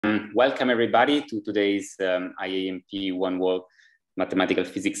Welcome everybody to today's IAMP One World Mathematical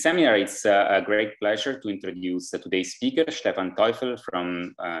Physics Seminar. It's a great pleasure to introduce today's speaker, Stefan Teufel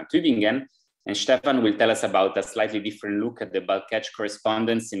from Tübingen. And Stefan will tell us about a slightly different look at the bulk edge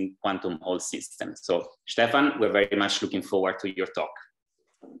correspondence in quantum Hall systems. So Stefan, we're very much looking forward to your talk.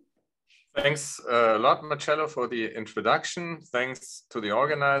 Thanks a lot, Marcello, for the introduction. Thanks to the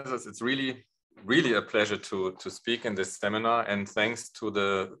organizers. It's really a pleasure to speak in this seminar, and thanks to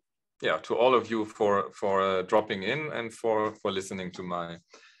to all of you for dropping in and for listening to my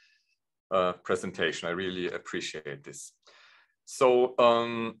presentation. I really appreciate this. So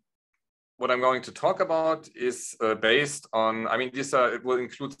what I'm going to talk about is based on, it will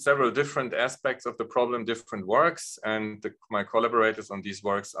include several different aspects of the problem, different works, and my collaborators on these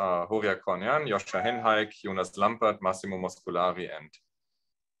works are Horia Cornean, Joscha Henhaik, Jonas Lampart, Massimo Moscolari, and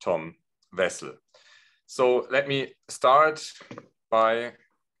Tom Wessel. So let me start by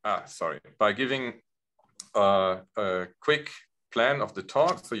giving a quick plan of the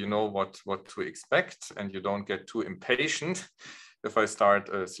talk, so you know what to expect and you don't get too impatient if I start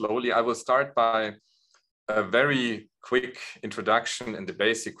slowly. I will start by a very quick introduction in the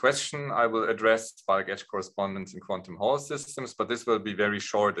basic question. I will address bulk edge correspondence in quantum Hall systems, but this will be very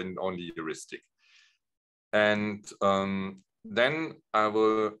short and only heuristic. And then I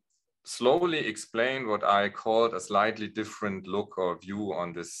will slowly explain what I called a slightly different look or view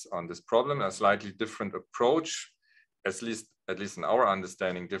on this problem, a slightly different approach, at least in our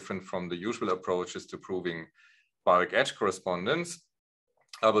understanding, different from the usual approaches to proving bulk edge correspondence.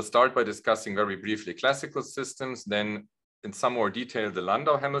 I will start by discussing very briefly classical systems, then in some more detail the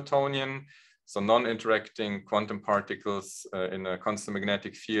Landau Hamiltonian, so non-interacting quantum particles in a constant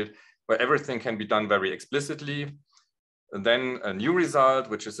magnetic field, where everything can be done very explicitly. And then a new result,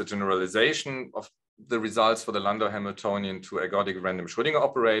 which is a generalization of the results for the Landau Hamiltonian to ergodic random Schrödinger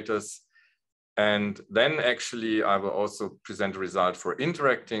operators. And then actually I will also present a result for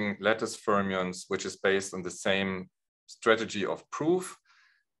interacting lattice fermions, which is based on the same strategy of proof.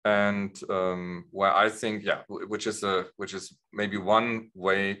 And where I think, which is maybe one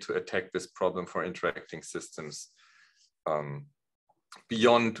way to attack this problem for interacting systems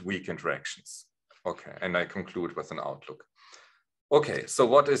beyond weak interactions. Okay, and I conclude with an outlook. Okay, so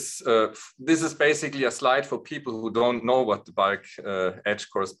what is, this is basically a slide for people who don't know what the bulk edge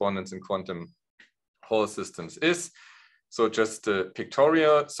correspondence in quantum Hall systems is. So just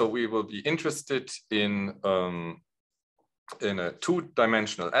pictorial. So we will be interested in a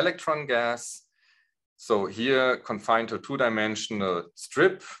two-dimensional electron gas. So here confined to a two-dimensional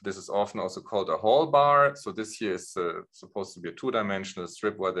strip. This is often also called a Hall bar. So this here is supposed to be a two-dimensional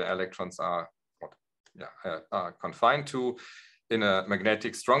strip where the electrons are confined to in a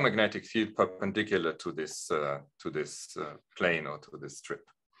strong magnetic field perpendicular to this plane or to this strip.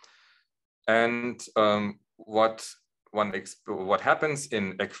 And what happens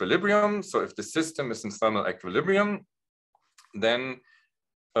in equilibrium, so if the system is in thermal equilibrium, then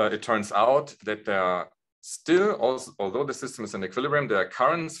it turns out that there are still, also, although the system is in equilibrium, there are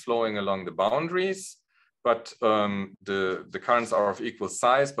currents flowing along the boundaries, but the currents are of equal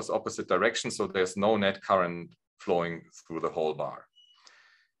size but opposite direction, so there's no net current flowing through the Hall bar.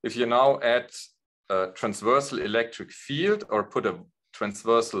 If you now add a transversal electric field or put a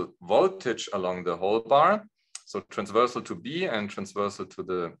transversal voltage along the Hall bar, so transversal to B and transversal to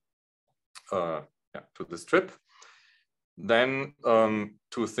the strip, then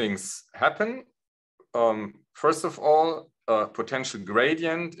two things happen. First of all, a potential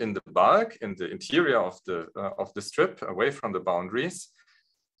gradient in the bulk, in the interior of the strip, away from the boundaries,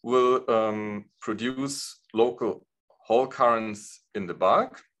 will produce local Hall currents in the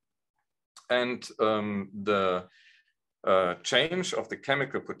bulk, and the change of the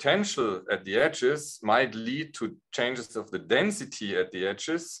chemical potential at the edges might lead to changes of the density at the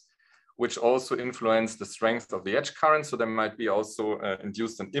edges, which also influence the strength of the edge current. So there might be also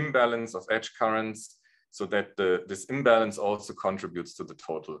induced an imbalance of edge currents, so that this imbalance also contributes to the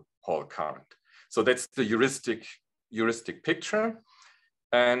total Hall current. So that's the heuristic picture.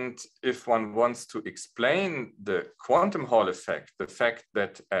 And if one wants to explain the quantum Hall effect, the fact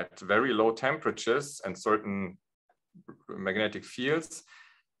that at very low temperatures and certain magnetic fields,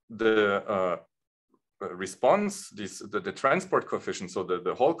 the response, the transport coefficient, so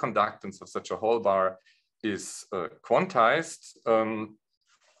the Hall conductance of such a Hall bar is quantized,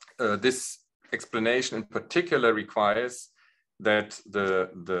 this explanation in particular requires that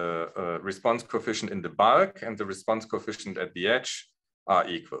the response coefficient in the bulk and the response coefficient at the edge are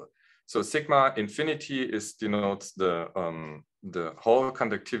equal. So sigma infinity denotes the Hall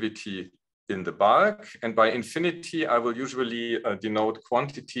conductivity in the bulk. And by infinity, I will usually denote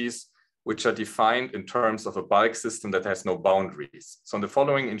quantities which are defined in terms of a bulk system that has no boundaries. So in the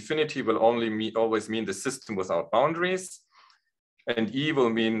following, infinity will always mean the system without boundaries, and E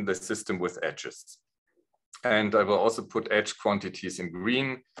will mean the system with edges. And I will also put edge quantities in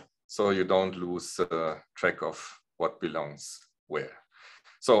green, so you don't lose track of what belongs where.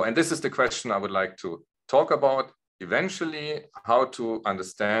 So, and this is the question I would like to talk about eventually, how to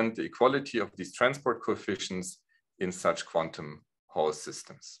understand the equality of these transport coefficients in such quantum Hall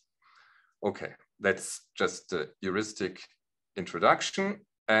systems. Okay, that's just a heuristic introduction.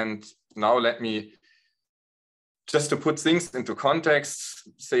 And now let me, just to put things into context,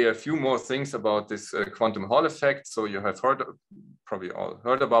 say a few more things about this quantum Hall effect. So you have heard, probably all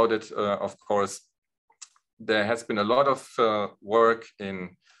heard about it, of course. There has been a lot of work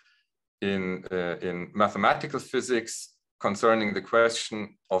in mathematical physics concerning the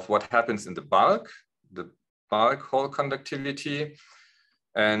question of what happens in the bulk Hall conductivity.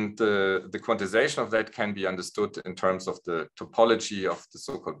 And the quantization of that can be understood in terms of the topology of the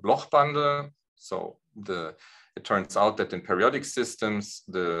so-called Bloch bundle. So it turns out that in periodic systems,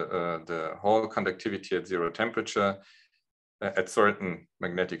 the Hall conductivity at zero temperature at certain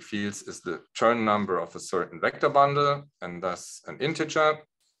magnetic fields is the Chern number of a certain vector bundle, and thus an integer.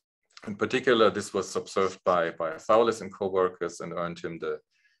 In particular, this was observed by Thouless and co-workers and earned him the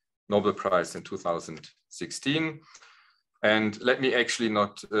Nobel Prize in 2016. And let me actually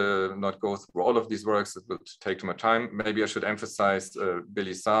not go through all of these works. It will take too much time. Maybe I should emphasize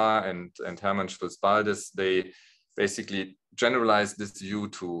Billy Saar and Hermann Schulz-Baldes. They basically generalized this view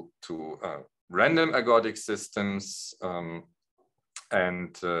to random ergodic systems.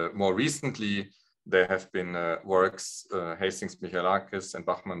 And more recently, there have been works, Hastings, Michalakis, and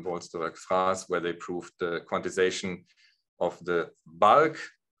Bachmann, Bolsterberg, Fraas, where they proved the quantization of the bulk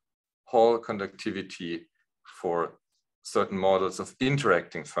Hall conductivity for certain models of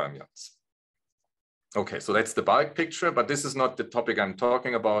interacting fermions. Okay, so that's the bulk picture, but this is not the topic I'm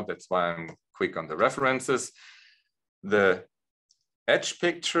talking about. That's why I'm quick on the references. The edge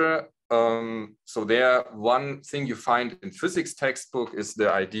picture, so there, one thing you find in physics textbook is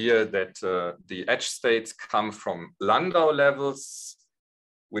the idea that the edge states come from Landau levels,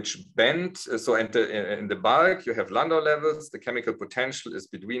 which bend. So in the bulk, you have Landau levels. The chemical potential is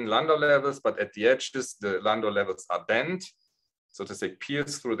between Landau levels, but at the edges, the Landau levels are bent, so to say,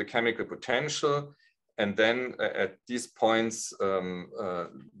 pierce through the chemical potential. And then at these points,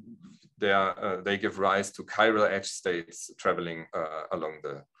 they give rise to chiral edge states traveling along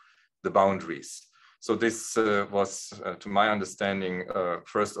the boundaries. So this was, to my understanding,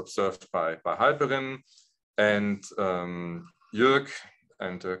 first observed by Halperin and Jürg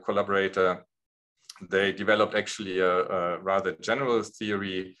and a collaborator. They developed actually a rather general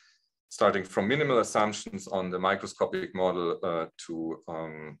theory starting from minimal assumptions on the microscopic model to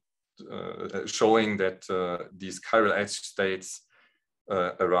showing that these chiral edge states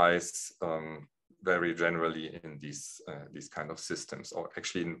arise very generally in these kind of systems, or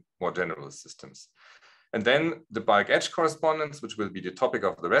actually in more general systems. And then the bulk edge correspondence, which will be the topic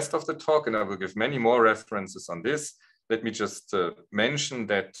of the rest of the talk, and I will give many more references on this. Let me just mention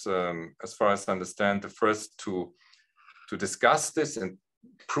that, as far as I understand, the first to discuss this and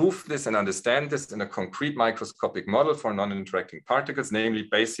prove this and understand this in a concrete microscopic model for non-interacting particles, namely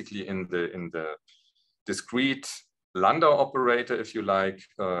basically in the discrete Landau operator, if you like,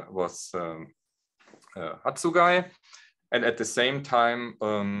 was Hatsugai. And at the same time,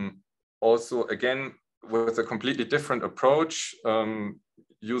 also again, with a completely different approach,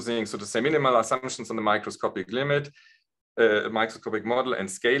 using, so to say, minimal assumptions on the microscopic limit, microscopic model and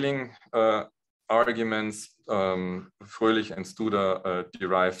scaling arguments, Fröhlich and Studer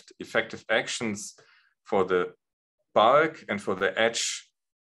derived effective actions for the bulk and for the edge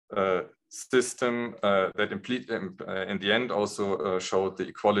system that in the end also showed the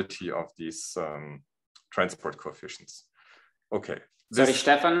equality of these transport coefficients. Okay. Sorry,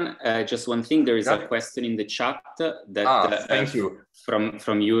 Stefan, just one thing. There is a question in the chat that thank you. From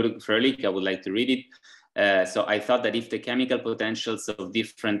Jürg Fröhlich. I would like to read it. So I thought that if the chemical potentials of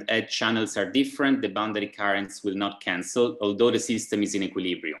different edge channels are different, the boundary currents will not cancel, although the system is in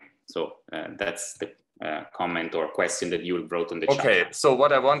equilibrium. So that's the comment or question that you wrote on the chat. Okay, so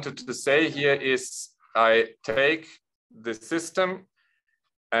what I wanted to say here is I take the system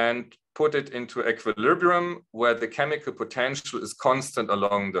and put it into equilibrium where the chemical potential is constant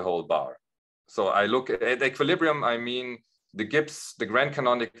along the whole bar. So I look at equilibrium, I mean the grand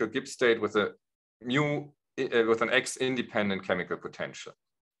canonical Gibbs state with a mu with an X independent chemical potential.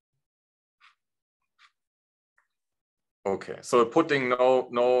 Okay, so putting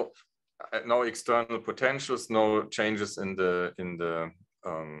no no external potentials, no changes in the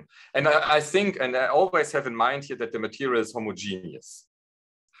and I think, and I always have in mind here that the material is homogeneous.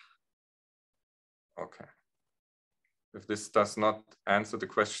 Okay. If this does not answer the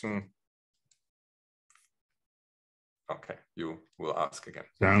question, okay, you will ask again.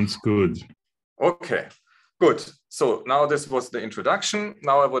 Sounds good. Okay, good. So now this was the introduction.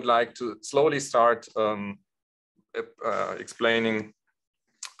 Now I would like to slowly start explaining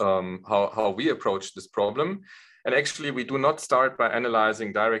how we approach this problem. And actually, we do not start by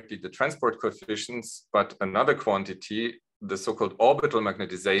analyzing directly the transport coefficients, but another quantity, the so-called orbital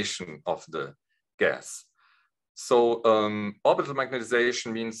magnetization of the gas. So orbital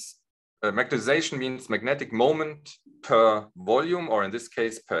magnetization means magnetic moment per volume, or in this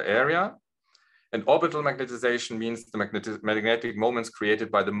case, per area. And orbital magnetization means the magnetic moments created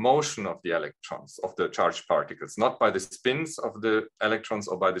by the motion of the electrons, of the charged particles, not by the spins of the electrons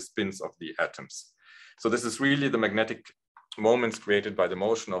or by the spins of the atoms. So this is really the magnetic moments created by the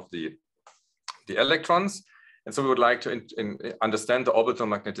motion of the electrons. And so we would like to understand the orbital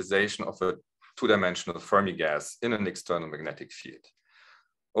magnetization of a two-dimensional Fermi gas in an external magnetic field.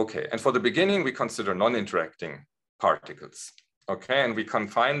 Okay, and for the beginning, we consider non-interacting particles. Okay, and we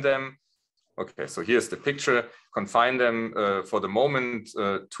confine them. Okay, so here's the picture. Confine them for the moment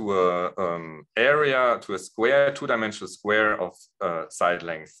to a area, to a square, two-dimensional square of side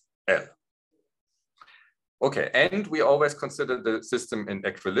length L. Okay, and we always consider the system in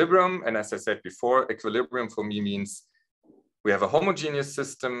equilibrium. And as I said before, equilibrium for me means we have a homogeneous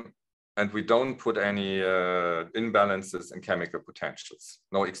system and we don't put any imbalances in chemical potentials,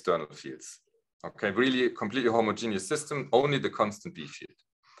 no external fields. Okay, really completely homogeneous system, only the constant B field.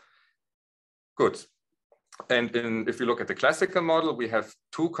 Good. And if you look at the classical model, we have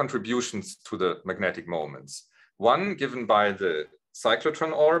two contributions to the magnetic moments. One given by the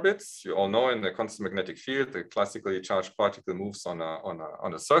cyclotron orbits. You all know in the constant magnetic field, the classically charged particle moves on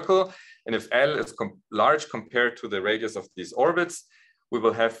a circle. And if L is large compared to the radius of these orbits, we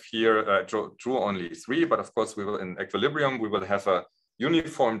will have here, drew only 3, but of course we will, in equilibrium, we will have a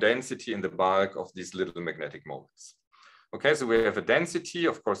uniform density in the bulk of these little magnetic moments. Okay, so we have a density,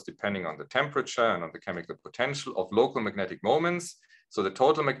 of course, depending on the temperature and on the chemical potential of local magnetic moments. So the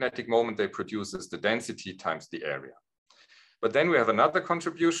total magnetic moment they produce is the density times the area. But then we have another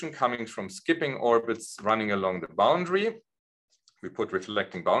contribution coming from skipping orbits running along the boundary. We put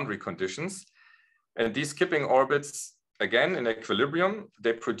reflecting boundary conditions. And these skipping orbits, again, in equilibrium,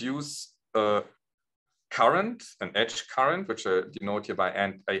 they produce a current, an edge current, which I denote here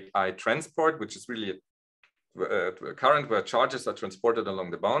by I transport, which is really a current where charges are transported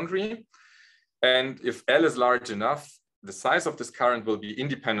along the boundary. And if L is large enough, the size of this current will be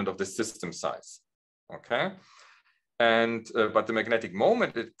independent of the system size. Okay. And but the magnetic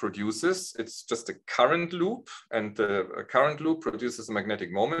moment it produces, it's just a current loop, and the current loop produces a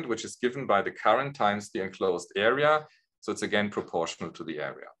magnetic moment, which is given by the current times the enclosed area. So it's again proportional to the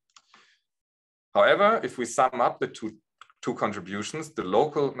area. However, if we sum up the two contributions, the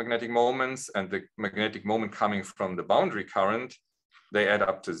local magnetic moments and the magnetic moment coming from the boundary current, they add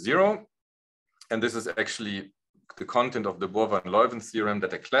up to 0. And this is actually the content of the Bohr-van-Leuven theorem,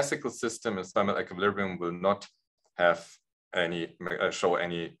 that a classical system in thermal equilibrium will not have any, show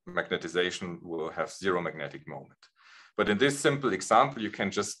any magnetization, will have 0 magnetic moment. But in this simple example, you can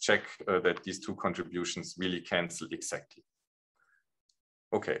just check that these two contributions really cancel exactly.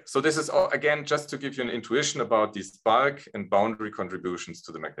 Okay, so this is all, again, just to give you an intuition about these bulk and boundary contributions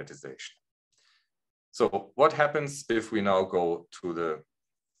to the magnetization. So what happens if we now go to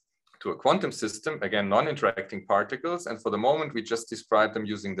a quantum system, again, non-interacting particles, and for the moment, we just describe them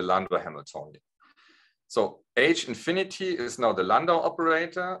using the Landau Hamiltonian. So H infinity is now the Landau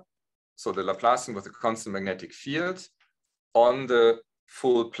operator, so the Laplacian with a constant magnetic field on the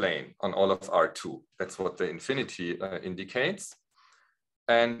full plane on all of R2. That's what the infinity indicates.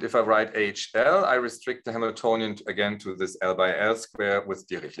 And if I write HL, I restrict the Hamiltonian again to this L by L square with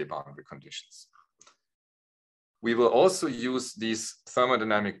Dirichlet boundary conditions. We will also use these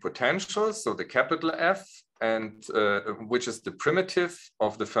thermodynamic potentials, so the capital F, and which is the primitive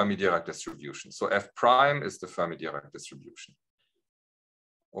of the Fermi-Dirac distribution. So F prime is the Fermi-Dirac distribution.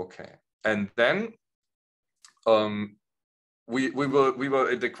 Okay, and then we will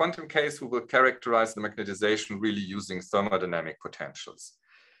in the quantum case, we will characterize the magnetization really using thermodynamic potentials.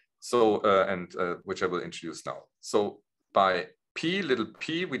 So which I will introduce now. So by P, little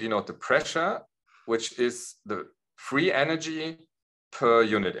p, we denote the pressure, which is the free energy per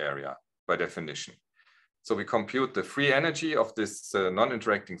unit area by definition. So we compute the free energy of this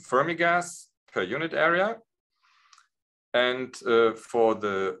non-interacting Fermi gas per unit area. And for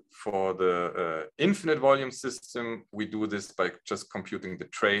the infinite volume system, we do this by just computing the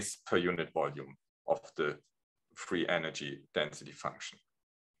trace per unit volume of the free energy density function.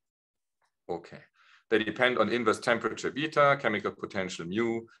 Okay, they depend on inverse temperature beta, chemical potential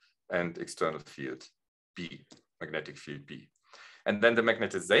mu, and external field B, magnetic field B. And then the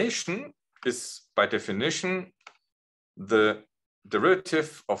magnetization is by definition the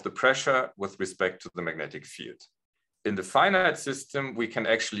derivative of the pressure with respect to the magnetic field. In the finite system, we can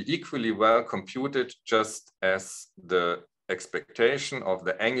actually equally well compute it just as the expectation of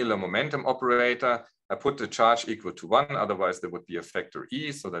the angular momentum operator. I put the charge equal to 1, otherwise there would be a factor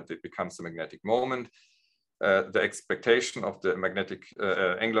E so that it becomes a magnetic moment. The expectation of the magnetic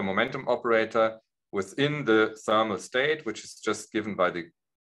angular momentum operator within the thermal state, which is just given by the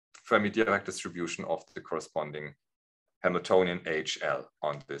Fermi-Dirac distribution of the corresponding Hamiltonian HL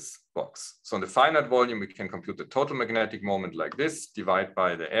on this box. So in the finite volume, we can compute the total magnetic moment like this, divide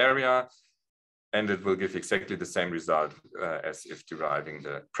by the area, and it will give exactly the same result as if deriving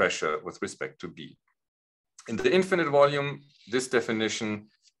the pressure with respect to B. In the infinite volume, this definition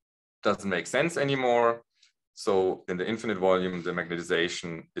doesn't make sense anymore. So in the infinite volume, the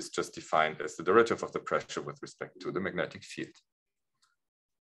magnetization is just defined as the derivative of the pressure with respect to the magnetic field.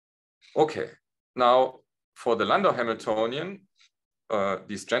 Okay, now for the Landau Hamiltonian,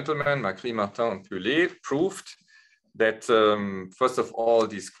 these gentlemen, Macri, Martin, and Pulet, proved that first of all,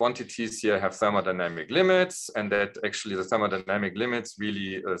 these quantities here have thermodynamic limits, and that actually the thermodynamic limits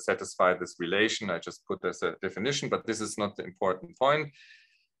really satisfy this relation. I just put as a definition, but this is not the important point.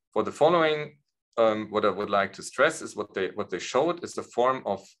 For the following, what I would like to stress is what they showed is a form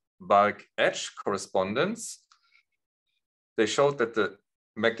of bulk edge correspondence. They showed that the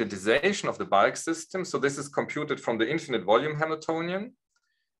magnetization of the bulk system, so this is computed from the infinite volume Hamiltonian,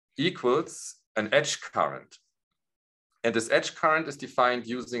 equals an edge current. And this edge current is defined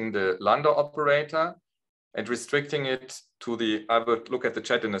using the Landau operator and restricting it to the, I will look at the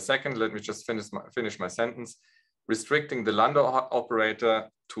chat in a second, let me just finish my sentence, restricting the Landau operator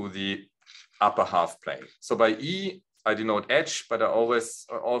to the upper half plane. So by E, I denote edge, but I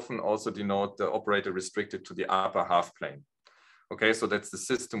often also denote the operator restricted to the upper half plane. Okay, so that's the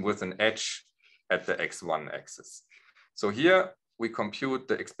system with an edge at the x1 axis. So here we compute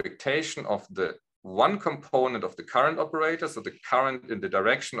the expectation of the one component of the current operator, so the current in the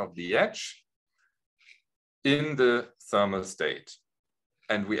direction of the edge in the thermal state.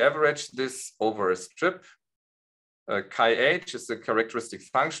 And we average this over a strip. Chi h is the characteristic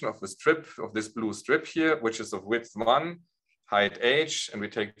function of the strip, of this blue strip here, which is of width 1, height h, and we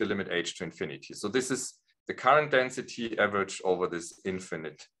take the limit h to infinity. So this is the current density averaged over this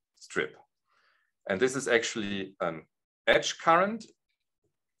infinite strip. And this is actually an edge current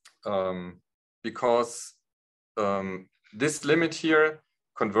because this limit here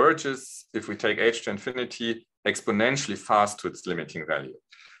converges, if we take h to infinity, exponentially fast to its limiting value.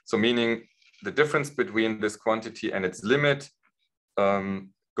 So meaning the difference between this quantity and its limit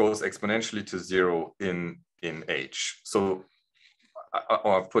goes exponentially to 0 in h. So,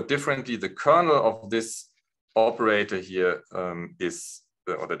 or put differently, the kernel of this operator here is,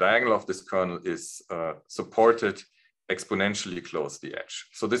 or the diagonal of this kernel is supported exponentially close to the edge.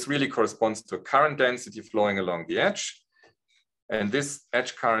 So this really corresponds to a current density flowing along the edge. And this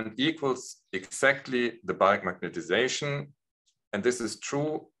edge current equals exactly the bulk magnetization. And this is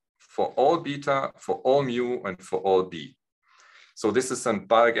true for all beta, for all mu, and for all b. So this is a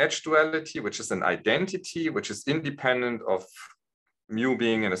bulk edge duality, which is an identity, which is independent of mu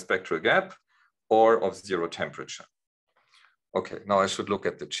being in a spectral gap or of 0 temperature. Okay, now I should look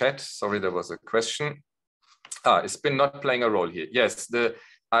at the chat. Sorry, there was a question. Is spin not playing a role here? Yes,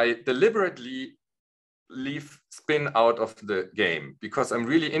 I deliberately leave spin out of the game because I'm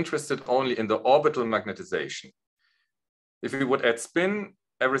really interested only in the orbital magnetization. If we would add spin,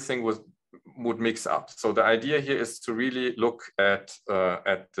 everything would mix up. So the idea here is to really look at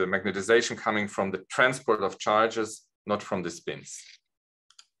the magnetization coming from the transport of charges, not from the spins.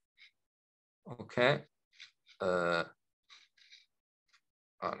 Okay. Oh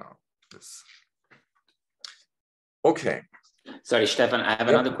no, this. Okay. Sorry, Stefan, I have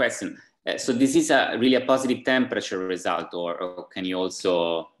another question. So this is really a positive temperature result, or can you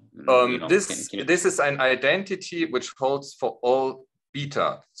also... This is an identity which holds for all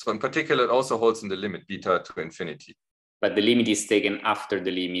beta. So in particular, it also holds in the limit beta to infinity. But the limit is taken after the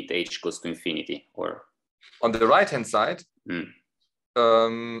limit h goes to infinity, or? On the right-hand side,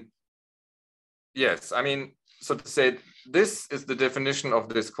 yes, I mean, so to say, this is the definition of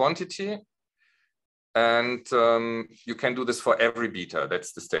this quantity. And you can do this for every beta.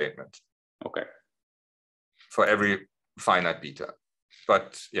 That's the statement. Okay. For every finite beta.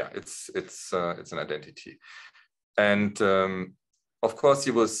 But yeah, it's an identity. And of course,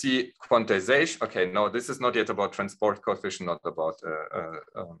 you will see quantization. Okay, no, this is not yet about transport coefficient, not about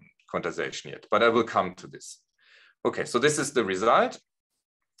quantization yet, but I will come to this. Okay, so this is the result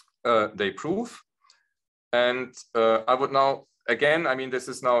they prove. And I would now, again, I mean, this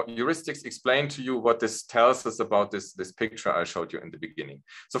is now heuristics explain to you what this tells us about this picture I showed you in the beginning.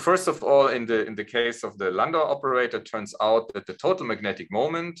 So first of all, in the case of the Landau operator, it turns out that the total magnetic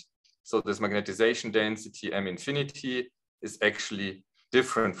moment, so this magnetization density M infinity, is actually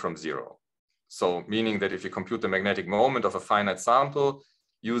different from zero. So meaning that if you compute the magnetic moment of a finite sample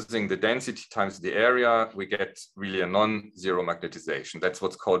using the density times the area, we get really a non-zero magnetization. That's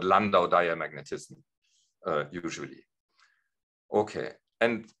what's called Landau diamagnetism, usually. Okay,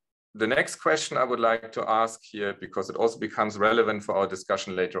 and the next question I would like to ask here, because it also becomes relevant for our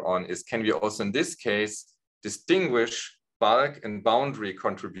discussion later on, is can we also in this case distinguish bulk and boundary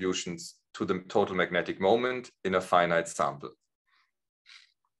contributions to the total magnetic moment in a finite sample?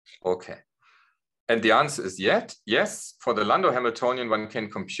 Okay, and the answer is yes. For the Landau Hamiltonian, one can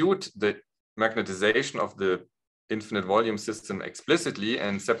compute the magnetization of the infinite volume system explicitly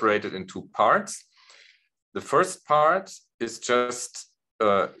and separate it in two parts. The first part is just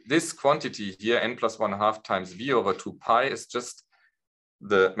this quantity here, n plus 1/2 times v over 2 pi, is just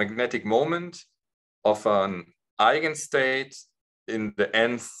the magnetic moment of an eigenstate in the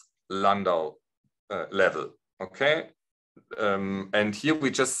nth Landau level, okay? And here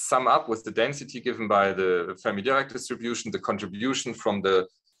we just sum up with the density given by the Fermi-Dirac distribution, the contribution from the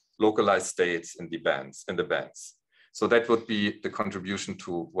localized states in the bands. So that would be the contribution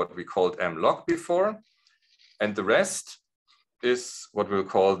to what we called m log before. And the rest is what we'll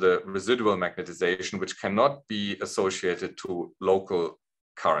call the residual magnetization, which cannot be associated to local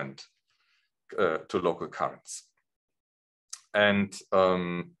current, to local currents. And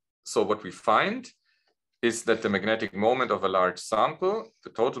so what we find is that the magnetic moment of a large sample,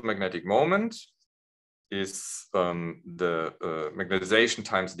 the total magnetic moment, is the magnetization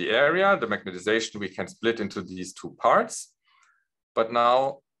times the area. The magnetization we can split into these two parts. But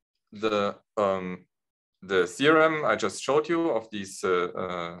now the theorem I just showed you of these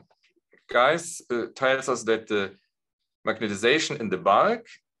guys tells us that the magnetization in the bulk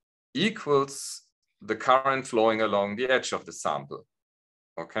equals the current flowing along the edge of the sample,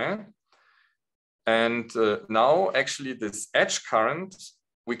 okay? And now actually this edge current,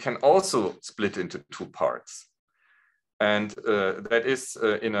 we can also split into two parts. And that is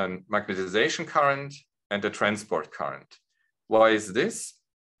in a magnetization current and a transport current. Why is this?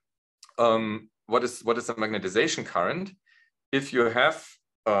 What is a magnetization current? If you have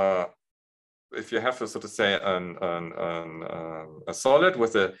so to say a solid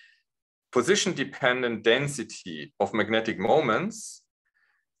with a position-dependent density of magnetic moments,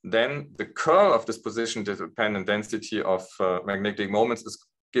 then the curl of this position-dependent density of magnetic moments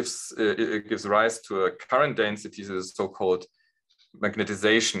gives rise to a current density that is so-called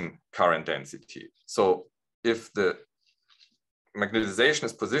magnetization current density. So if the magnetization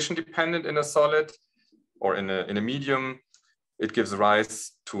is position-dependent in a solid or in a medium, it gives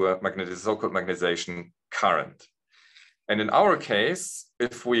rise to a so-called magnetization current. And in our case,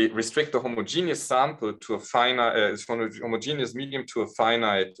 if we restrict the homogeneous sample to a finite, homogeneous medium to a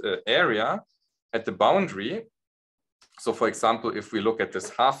finite area at the boundary, so for example, if we look at this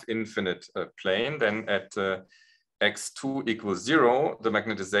half-infinite plane, then at x2 equals 0, the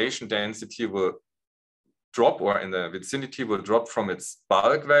magnetization density will drop, or in the vicinity will drop from its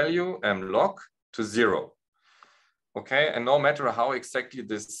bulk value, m log, to 0. Okay, and no matter how exactly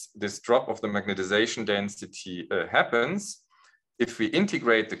this drop of the magnetization density happens, if we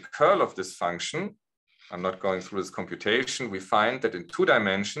integrate the curl of this function, I'm not going through this computation, we find that in 2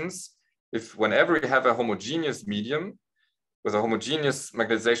 dimensions, whenever we have a homogeneous medium with a homogeneous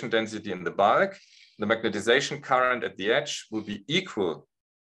magnetization density in the bulk, the magnetization current at the edge will be equal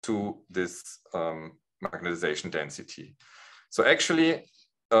to this magnetization density. So actually,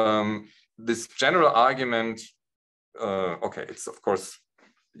 this general argument, okay, it's of course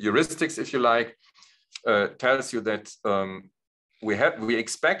heuristics, if you like, tells you that we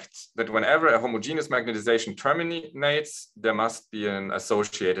expect that whenever a homogeneous magnetization terminates, there must be an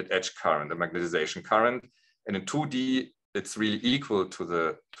associated edge current, a magnetization current, and in 2D, it's really equal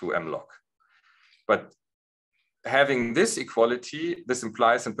to m log. But having this equality, this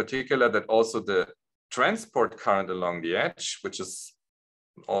implies in particular that also the transport current along the edge, which is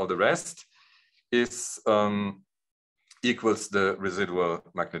all the rest, is equals the residual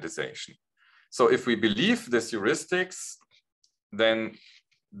magnetization. So if we believe this heuristics, then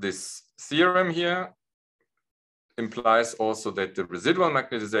this theorem here implies also that the residual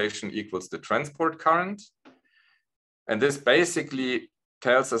magnetization equals the transport current. And this basically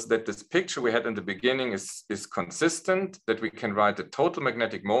tells us that this picture we had in the beginning is consistent, that we can write the total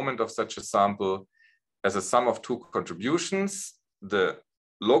magnetic moment of such a sample as a sum of two contributions, the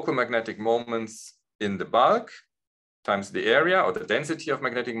local magnetic moments in the bulk times the area, or the density of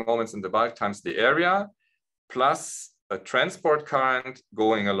magnetic moments in the bulk times the area, plus a transport current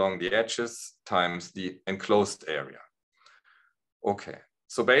going along the edges times the enclosed area. Okay,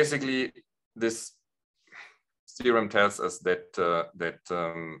 so basically this theorem tells us that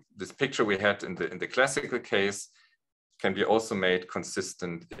this picture we had in the classical case can be also made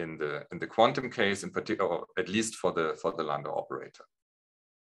consistent in the quantum case, in particular, or at least for the Landau operator.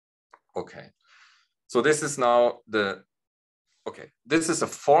 Okay, so this is now this is a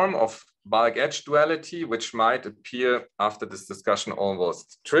form of bulk edge duality which might appear after this discussion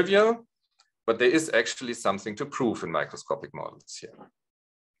almost trivial, but there is actually something to prove in microscopic models here.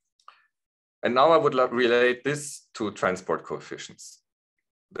 And now I would relate this to transport coefficients.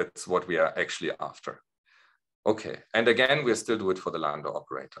 That's what we are actually after. Okay, and again, we'll still do it for the Landau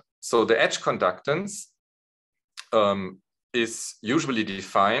operator. So the edge conductance is usually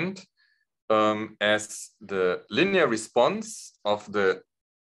defined as the linear response of the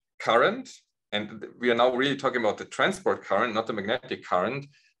current. And we are now really talking about the transport current, not the magnetic current,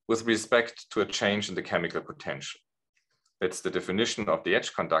 with respect to a change in the chemical potential. That's the definition of the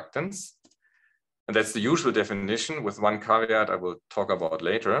edge conductance. And that's the usual definition with one caveat I will talk about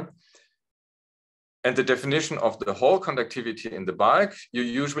later. And the definition of the Hall conductivity in the bulk, you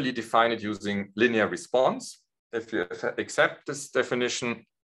usually define it using linear response. If you accept this definition,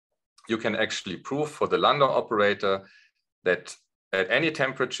 you can actually prove for the Landau operator that at any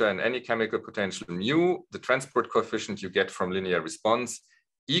temperature and any chemical potential mu, the transport coefficient you get from linear response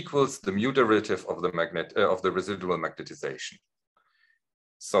equals the mu derivative of the residual magnetization.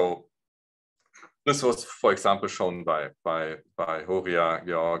 So this was, for example, shown by Horia,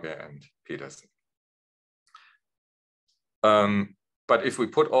 George, and Peterson. But if we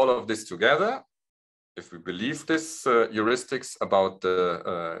put all of this together, if we believe this heuristics about the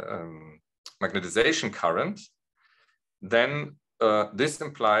magnetization current, then this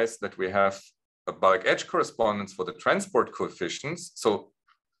implies that we have a bulk edge correspondence for the transport coefficients. So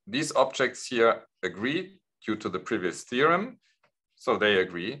these objects here agree due to the previous theorem. So they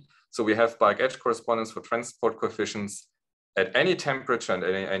agree. So we have bulk edge correspondence for transport coefficients at any temperature and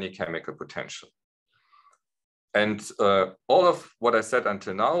any chemical potential. And all of what I said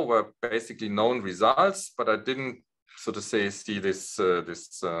until now were basically known results, but I didn't, so to say, see this,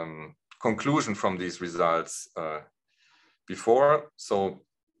 conclusion from these results before. So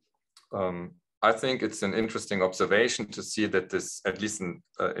I think it's an interesting observation to see that this, at least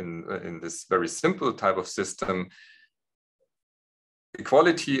in this very simple type of system,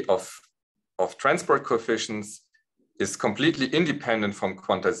 equality of transport coefficients is completely independent from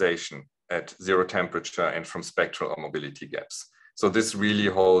quantization at zero temperature and from spectral or mobility gaps. So this really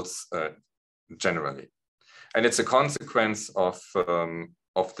holds generally. And it's a consequence of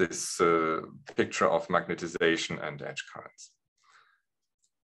this picture of magnetization and edge currents.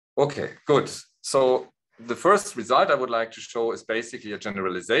 Okay, good. So the first result I would like to show is basically a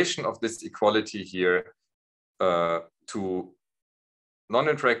generalization of this equality here to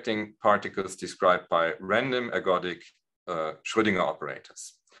non-interacting particles described by random ergodic Schrödinger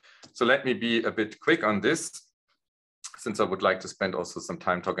operators. So let me be a bit quick on this, since I would like to spend also some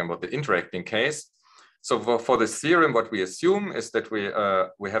time talking about the interacting case. So for this theorem, what we assume is that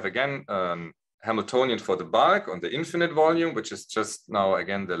we have again Hamiltonian for the bulk on the infinite volume, which is just now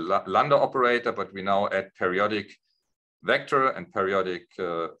again the Landau operator, but we now add periodic vector and periodic,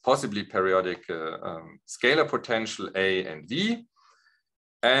 possibly periodic scalar potential A and V,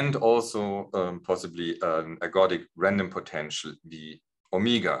 and also possibly an ergodic random potential V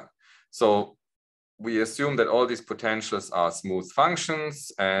omega. So we assume that all these potentials are smooth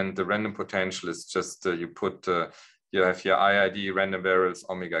functions, and the random potential is just you have here IID random variables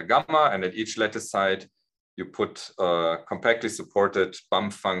omega gamma, and at each lattice side you put compactly supported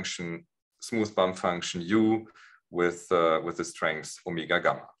bump function, smooth bump function U with the strength omega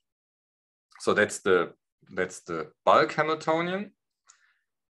gamma. So that's the bulk Hamiltonian,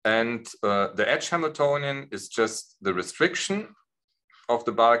 and the edge Hamiltonian is just the restriction of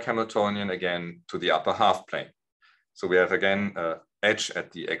the bulk Hamiltonian again to the upper half plane. So we have again edge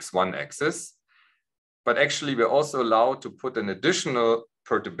at the x1 axis, but actually we're also allowed to put an additional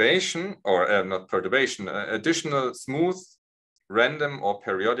perturbation, or not perturbation, additional smooth, random or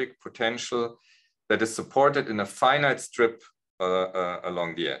periodic potential that is supported in a finite strip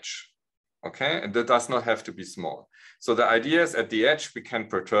along the edge. okay? And that does not have to be small. So the idea is at the edge, we can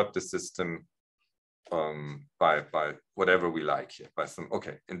perturb the system by whatever we like here, by some,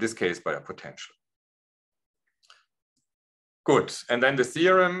 okay, in this case, by a potential. Good, and then the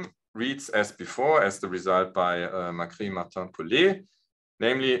theorem reads as before, as the result by Macri-Martin-Paulet,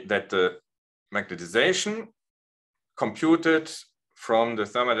 namely that the magnetization computed from the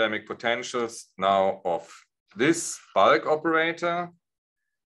thermodynamic potentials now of this bulk operator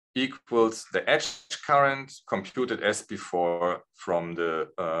equals the edge current computed as before from the,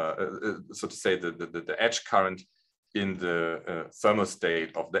 so to say, the edge current in the thermal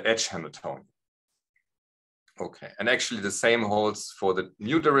state of the edge Hamiltonian. Okay, and actually the same holds for the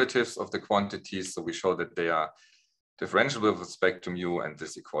mu derivatives of the quantities. So we show that they are differentiable with respect to mu, and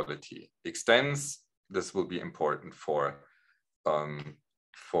this equality extends. This will be important for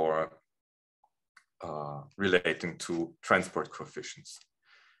relating to transport coefficients.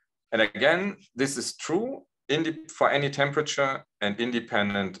 And again, this is true for any temperature and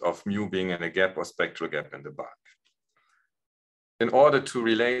independent of mu being in a gap or spectral gap in the bulk. In order to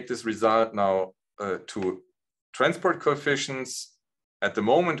relate this result now to transport coefficients, at the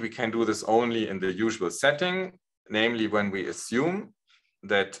moment we can do this only in the usual setting, namely when we assume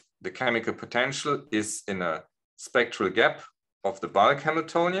that the chemical potential is in a spectral gap of the bulk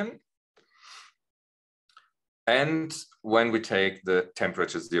Hamiltonian, and when we take the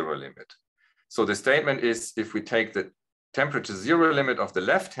temperature zero limit. So the statement is, if we take the temperature zero limit of the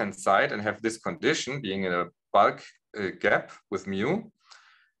left-hand side and have this condition being in a bulk gap with mu,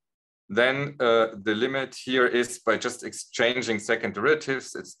 then the limit here is by just exchanging second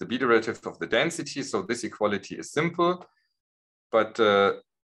derivatives. It's the b derivative of the density. So this equality is simple, but the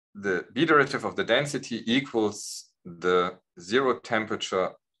b derivative of the density equals the zero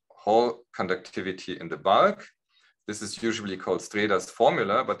temperature Hall conductivity in the bulk. This is usually called Streda's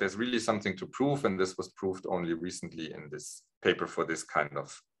formula, but there's really something to prove, and this was proved only recently in this paper for this kind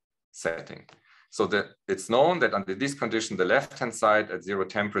of setting. So that it's known that under this condition, the left-hand side at zero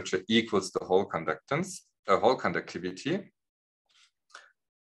temperature equals the Hall conductance, Hall conductivity.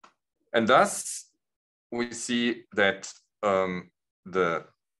 And thus we see that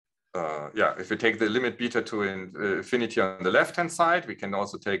if we take the limit beta to infinity on the left-hand side, we can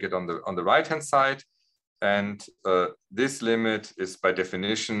also take it on the right-hand side. And this limit is by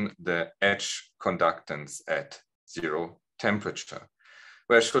definition the edge conductance at zero temperature.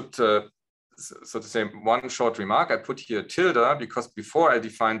 Where I should, so to say, one short remark, I put here tilde because before I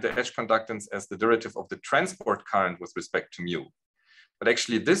defined the edge conductance as the derivative of the transport current with respect to mu. But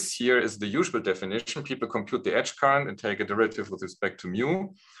actually this here is the usual definition. People compute the edge current and take a derivative with respect to mu.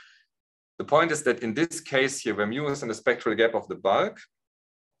 The point is that in this case here, where mu is in the spectral gap of the bulk,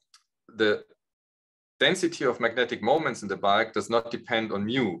 the density of magnetic moments in the bulk does not depend on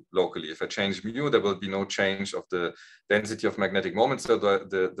mu locally. If I change mu, there will be no change of the density of magnetic moments. So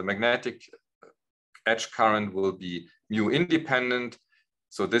the magnetic edge current will be mu independent.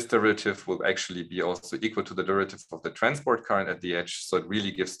 So this derivative will actually be also equal to the derivative of the transport current at the edge. So it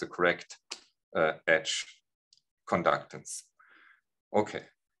really gives the correct edge conductance. Okay.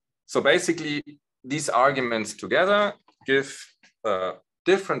 So basically, these arguments together give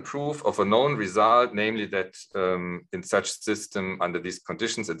different proof of a known result, namely that in such system, under these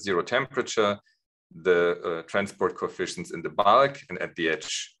conditions at zero temperature, the transport coefficients in the bulk and at the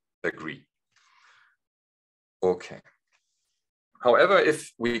edge agree. Okay. However,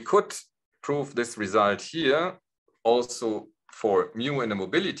 if we could prove this result here, also for mu in a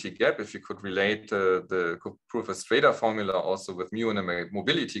mobility gap, if you could relate could prove a Streda formula also with mu in a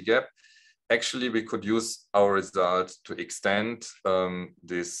mobility gap, actually we could use our result to extend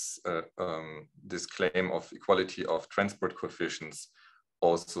this claim of equality of transport coefficients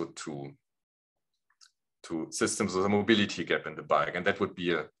also to systems with a mobility gap in the bulk, and that would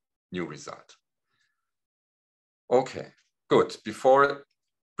be a new result. Okay, good. Before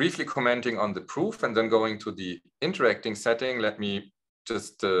briefly commenting on the proof and then going to the interacting setting, let me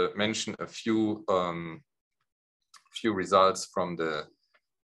just mention a few results from the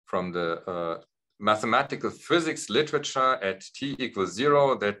mathematical physics literature at t equals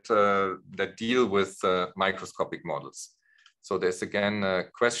 0 that deal with microscopic models. So there's again a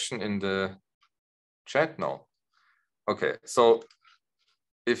question in the chat now. Okay, so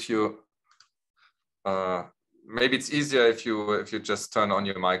if you maybe it's easier if you just turn on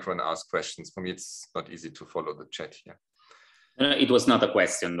your micro and ask questions. For me, it's not easy to follow the chat here. It was not a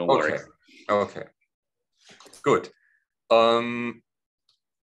question, don't worry. Okay, good.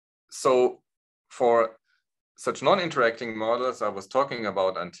 So for such non-interacting models I was talking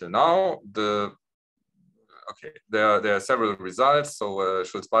about until now, okay, there are several results. So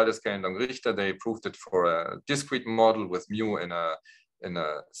Schulz-Baldus, Kellendong-Richter, they proved it for a discrete model with mu in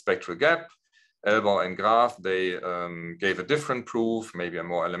a spectral gap. Elbau and Graf, they gave a different proof, maybe a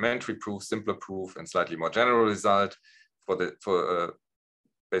more elementary proof, simpler proof, and slightly more general result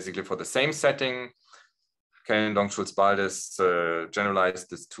basically for the same setting. Kellendong, Schulz-Baldus generalized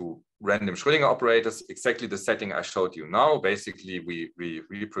this to random Schrödinger operators, exactly the setting I showed you now. Basically, we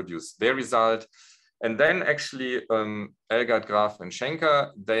reproduce their result. And then actually, Elgard, Graf, and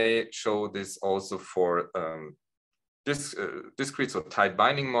Schenker, they show this also for discrete or tight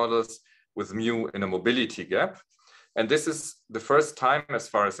binding models with mu in a mobility gap. And this is the first time, as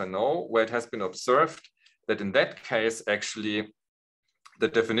far as I know, where it has been observed that in that case, actually, the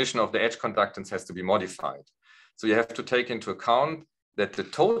definition of the edge conductance has to be modified. So you have to take into account that the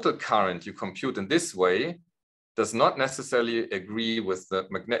total current you compute in this way does not necessarily agree with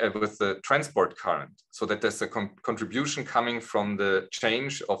the transport current, so that there's a contribution coming from the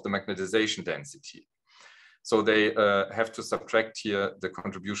change of the magnetization density. So they have to subtract here the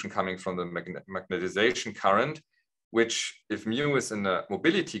contribution coming from the magnetization current, which if mu is in a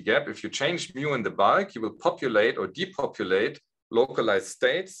mobility gap, if you change mu in the bulk, you will populate or depopulate localized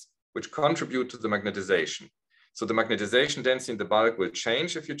states which contribute to the magnetization. So the magnetization density in the bulk will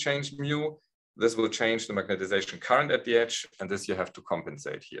change if you change mu. This will change the magnetization current at the edge, and this you have to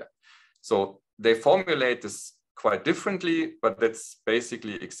compensate here. So they formulate this quite differently, but that's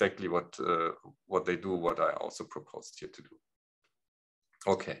basically exactly what they do, what I also proposed here to do.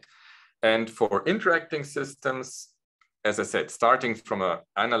 Okay, and for interacting systems, as I said, starting from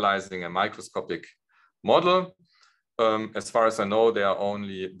analyzing a microscopic model, as far as I know, there are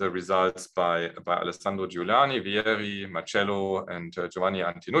only the results by Alessandro Giuliani, Vieri, Marcello, and Giovanni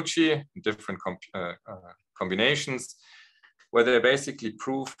Antinucci, in different combinations, where they basically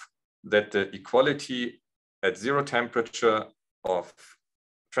prove that the equality at zero temperature of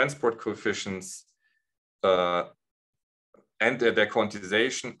transport coefficients and their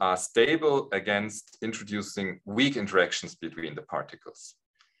quantization are stable against introducing weak interactions between the particles.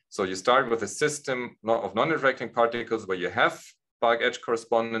 So you start with a system of non-interacting particles where you have bulk edge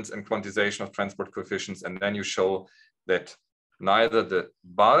correspondence and quantization of transport coefficients, and then you show that neither the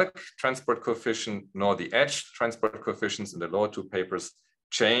bulk transport coefficient nor the edge transport coefficients in the lower two papers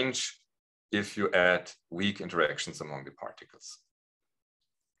change if you add weak interactions among the particles.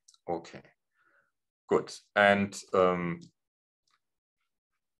 Okay, good. And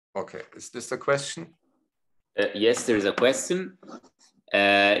okay, is this a question? Yes, there is a question.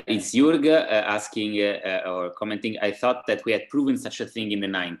 It's Jürg asking or commenting, I thought that we had proven such a thing in the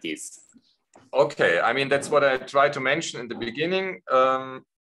 90s. Okay, I mean, that's what I tried to mention in the beginning.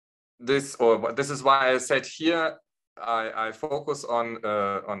 This is why I said here, I focus on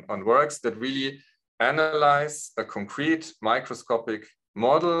works that really analyze a concrete microscopic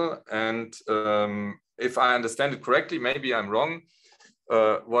model. And if I understand it correctly, maybe I'm wrong.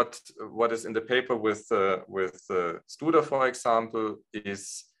 What is in the paper with Studer, for example,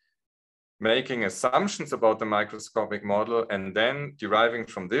 is making assumptions about the microscopic model and then deriving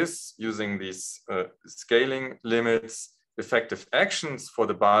from this, using these scaling limits, effective actions for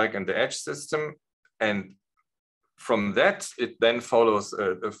the bulk and the edge system. And from that, it then follows,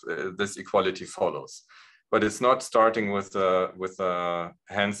 this equality follows. But it's not starting with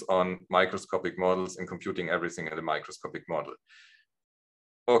hands-on microscopic models and computing everything in the microscopic model.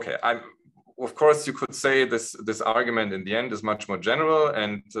 Okay, of course, you could say this argument in the end is much more general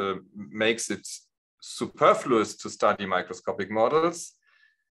and makes it superfluous to study microscopic models.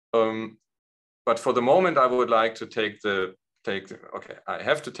 But for the moment, I would like to I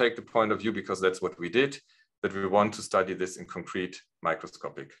have to take the point of view, because that's what we did, that we want to study this in concrete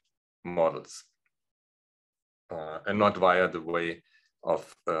microscopic models and not via the way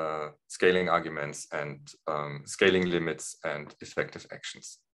of scaling arguments and scaling limits and effective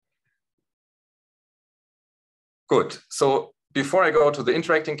actions. Good. So before I go to the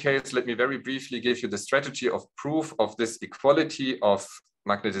interacting case, let me very briefly give you the strategy of proof of this equality of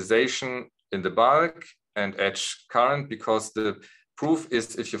magnetization in the bulk and edge current, because the proof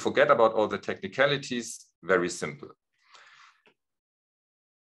is, if you forget about all the technicalities, very simple.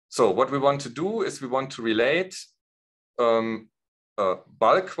 So what we want to do is we want to relate a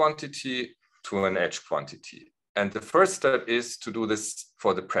bulk quantity to an edge quantity. And the first step is to do this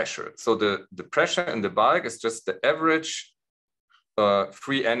for the pressure. So the pressure in the bulk is just the average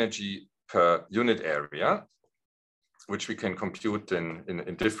free energy per unit area, which we can compute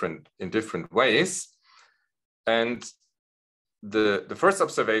in different ways. And the first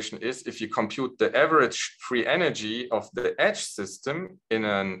observation is, if you compute the average free energy of the edge system in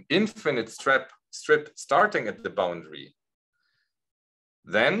an infinite strap strip starting at the boundary,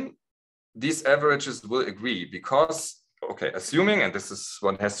 then these averages will agree because, okay, assuming, and this is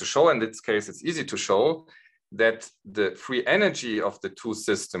one has to show, in this case, it's easy to show that the free energy of the two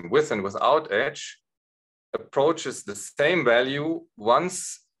systems with and without edge approaches the same value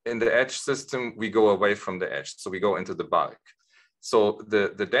once in the edge system we go away from the edge. So we go into the bulk. So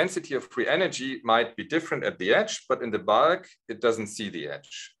the density of free energy might be different at the edge, but in the bulk, it doesn't see the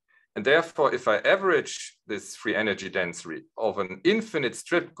edge. And therefore, if I average this free energy density of an infinite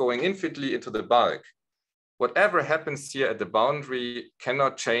strip going infinitely into the bulk, whatever happens here at the boundary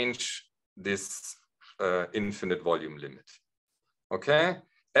cannot change this infinite volume limit. Okay?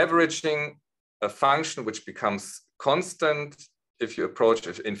 Averaging a function which becomes constant if you approach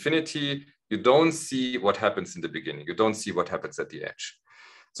infinity, you don't see what happens in the beginning. You don't see what happens at the edge.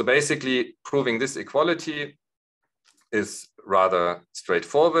 So basically, proving this equality is rather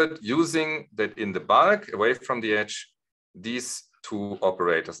straightforward, using that in the bulk, away from the edge, these two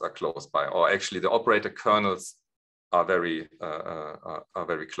operators are close by, or actually the operator kernels are very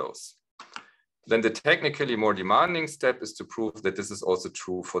close. Then the technically more demanding step is to prove that this is also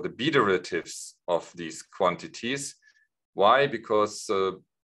true for the B derivatives of these quantities. Why? Because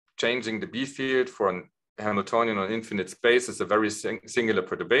changing the B field for an Hamiltonian on infinite space is a very singular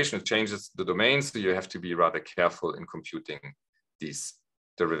perturbation. It changes the domain, so you have to be rather careful in computing these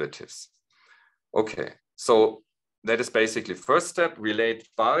derivatives. Okay, so that is basically first step, relate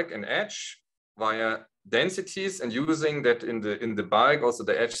bulk and edge via densities, and using that in the bulk, also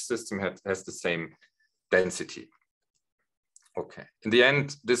the edge system has the same density. Okay, in the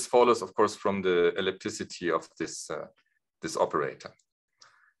end, this follows, of course, from the ellipticity of this, this operator.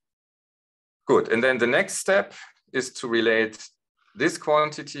 Good, and then the next step is to relate this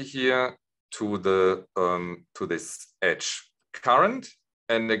quantity here to the to this edge current.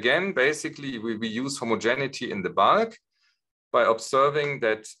 And again, basically, we use homogeneity in the bulk by observing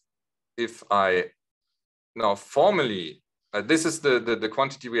that if I now formally, this is the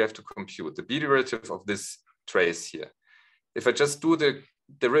quantity we have to compute, the B derivative of this trace here. If I just do the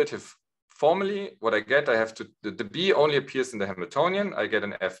derivative formally, what I get, I have to, the B only appears in the Hamiltonian. I get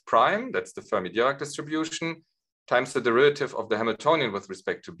an F prime, that's the Fermi-Dirac distribution, times the derivative of the Hamiltonian with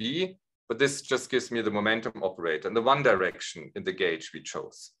respect to B. But this just gives me the momentum operator in the one direction in the gauge we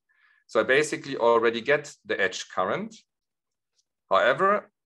chose. So I basically already get the edge current. However,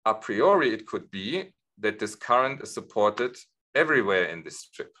 a priori, it could be that this current is supported everywhere in this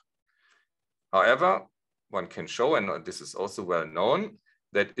strip. However, one can show, and this is also well known,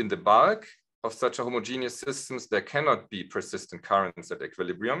 that in the bulk of such a homogeneous systems, there cannot be persistent currents at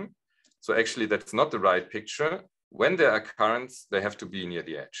equilibrium. So actually, that's not the right picture. When there are currents, they have to be near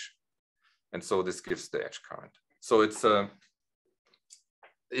the edge. And so this gives the edge current. So it's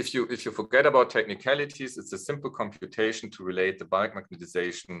if you forget about technicalities, it's a simple computation to relate the bulk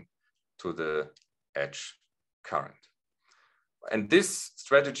magnetization to the edge current. And this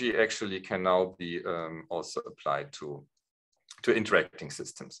strategy actually can now be also applied to interacting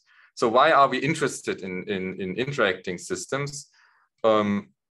systems. So why are we interested in interacting systems?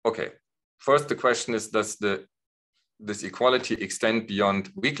 Okay, first the question is, does this equality extend beyond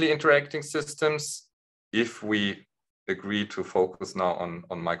weakly interacting systems if we agree to focus now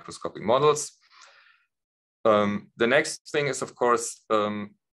on microscopic models? The next thing is, of course,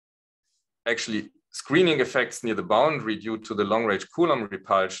 actually screening effects near the boundary due to the long-range Coulomb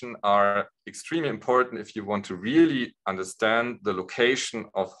repulsion are extremely important if you want to really understand the location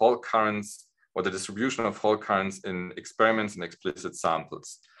of Hall currents or the distribution of Hall currents in experiments and explicit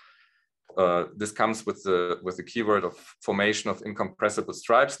samples. This comes with the keyword of formation of incompressible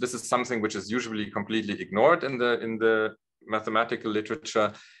stripes. This is something which is usually completely ignored in the mathematical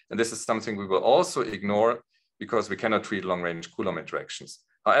literature, and this is something we will also ignore because we cannot treat long-range Coulomb interactions.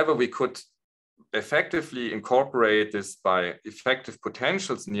 However, we could effectively incorporate this by effective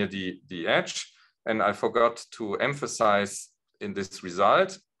potentials near the edge, and I forgot to emphasize in this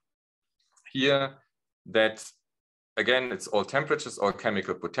result here that again, it's all temperatures, all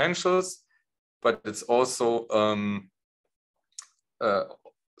chemical potentials, but it's also,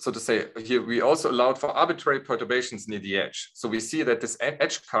 so to say, here we also allowed for arbitrary perturbations near the edge. So we see that this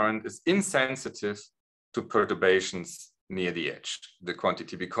edge current is insensitive to perturbations near the edge, the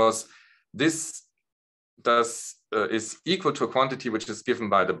quantity, because this is equal to a quantity which is given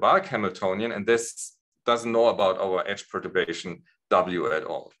by the bulk Hamiltonian, and this doesn't know about our edge perturbation W at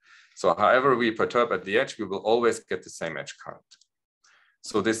all. So however we perturb at the edge, we will always get the same edge current.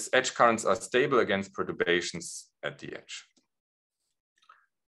 So these edge currents are stable against perturbations at the edge.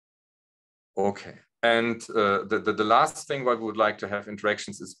 Okay, and the last thing why we would like to have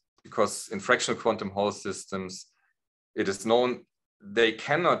interactions is because in fractional quantum Hall systems, it is known they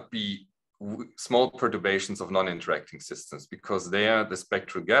cannot be small perturbations of non-interacting systems, because there the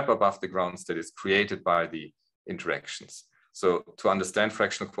spectral gap above the ground state is created by the interactions. So to understand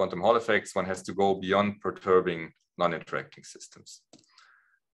fractional quantum Hall effects, one has to go beyond perturbing non-interacting systems.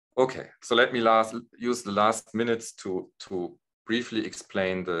 Okay, so let me use the last minutes to briefly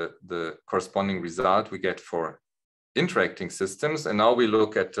explain the corresponding result we get for interacting systems. And now we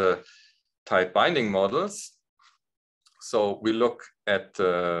look at tight binding models. So we look at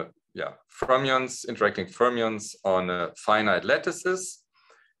fermions, interacting fermions on finite lattices.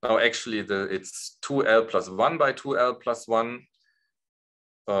 Now actually it's 2L plus 1 by 2L plus 1.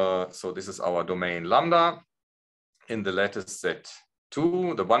 So this is our domain lambda in the lattice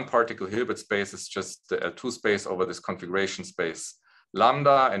Z2. The one particle Hilbert space is just the L2 space over this configuration space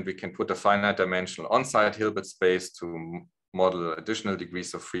lambda, and we can put a finite dimensional on-site Hilbert space to model additional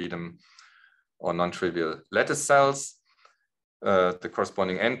degrees of freedom or non-trivial lattice cells. The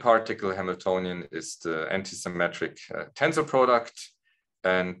corresponding n particle Hamiltonian is the antisymmetric tensor product,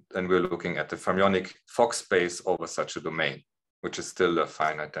 and we're looking at the fermionic Fock space over such a domain, which is still a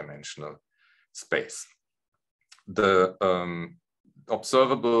finite dimensional space. The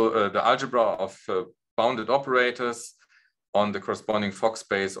observable, the algebra of bounded operators on the corresponding Fock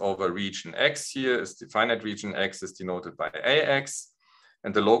space over region X here is the finite region X is denoted by AX.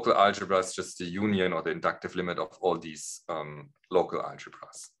 And the local algebra is just the union or the inductive limit of all these local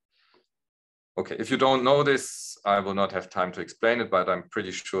algebras. Okay, if you don't know this, I will not have time to explain it, but I'm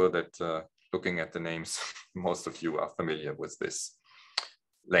pretty sure that looking at the names, most of you are familiar with this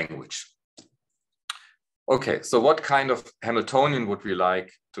language. Okay, so what kind of Hamiltonian would we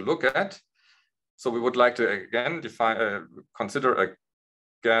like to look at? So we would like to again consider a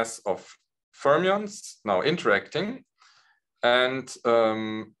gas of fermions now interacting. And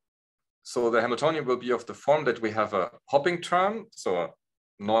so the Hamiltonian will be of the form that we have a hopping term, so a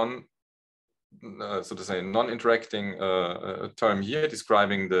non-interacting term here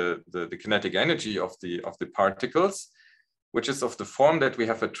describing the kinetic energy of the particles, which is of the form that we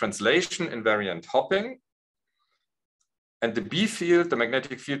have a translation invariant hopping, and the B field, the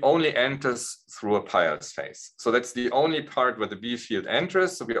magnetic field, only enters through a Peierls phase. So that's the only part where the B field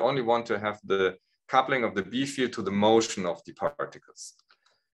enters. So we only want to have the coupling of the B field to the motion of the particles.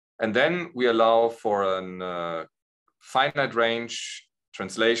 And then we allow for a finite range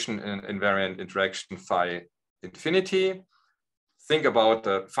translation invariant interaction phi infinity. Think about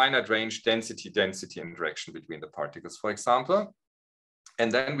the finite range density-density interaction between the particles, for example.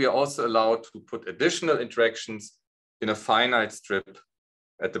 And then we are also allowed to put additional interactions in a finite strip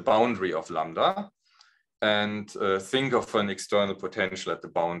at the boundary of lambda, and think of an external potential at the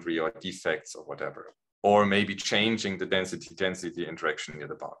boundary or defects or whatever, or maybe changing the density-density interaction near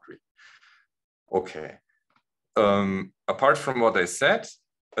the boundary. Okay. Apart from what I said,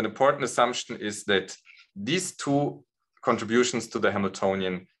 an important assumption is that these two contributions to the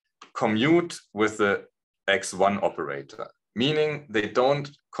Hamiltonian commute with the X1 operator, meaning they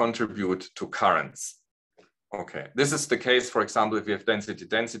don't contribute to currents. Okay, this is the case, for example, if we have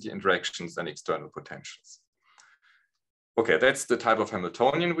density-density interactions and external potentials. Okay, that's the type of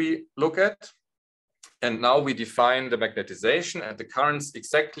Hamiltonian we look at. And now we define the magnetization and the currents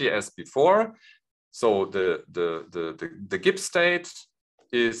exactly as before. So the Gibbs state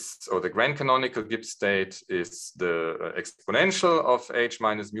is, or the grand canonical Gibbs state is the exponential of h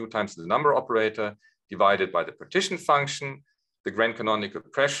minus mu times the number operator divided by the partition function. The grand canonical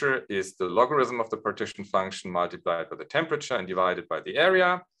pressure is the logarithm of the partition function multiplied by the temperature and divided by the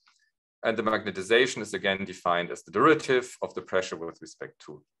area. And the magnetization is again defined as the derivative of the pressure with respect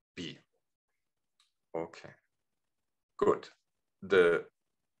to B. Okay, good.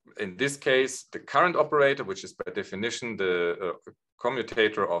 In this case, the current operator, which is by definition the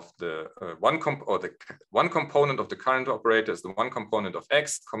commutator of the one component of the current operator is the one component of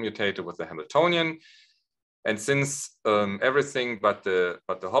X commutator with the Hamiltonian. And since everything but the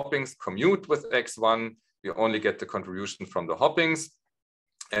hoppings commute with X1, we only get the contribution from the hoppings.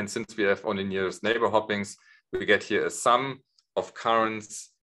 And since we have only nearest neighbor hoppings, we get here a sum of currents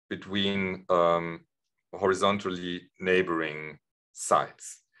between horizontally neighboring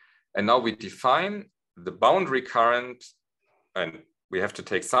sides. And now we define the boundary current, and we have to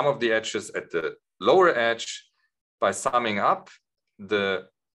take some of the edges at the lower edge by summing up the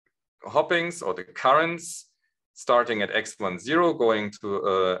hoppings or the currents starting at x1, 0, going to,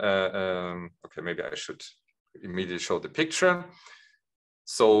 okay, maybe I should immediately show the picture.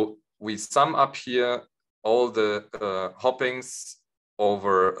 So we sum up here all the hoppings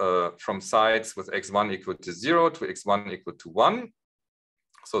over from sides with x1 equal to 0 to x1 equal to 1.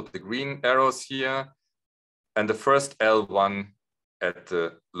 So the green arrows here, and the first L1 at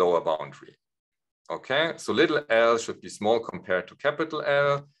the lower boundary. Okay, so little l should be small compared to capital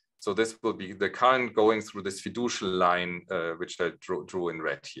L. So this will be the current going through this fiducial line, which I drew in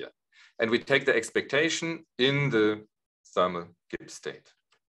red here. And we take the expectation in the thermal Gibbs state.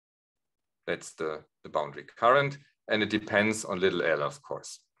 That's the boundary current, and it depends on little l, of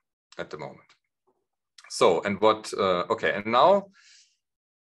course, at the moment. So, and what, okay, and now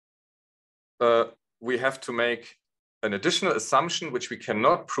we have to make an additional assumption, which we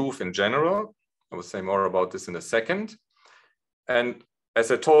cannot prove in general. I will say more about this in a second. And as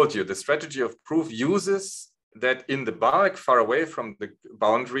I told you, the strategy of proof uses that in the bulk far away from the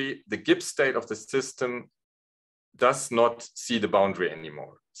boundary, the Gibbs state of the system does not see the boundary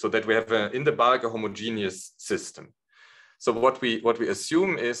anymore. So that we have in the bulk a homogeneous system. So what we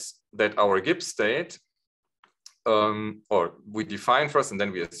assume is that our Gibbs state, or we define first and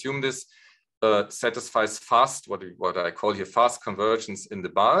then we assume this, satisfies fast, what I call here fast convergence in the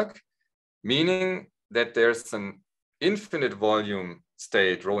bulk, meaning that there's an infinite volume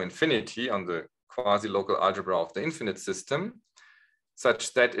state rho infinity on the quasi-local algebra of the infinite system,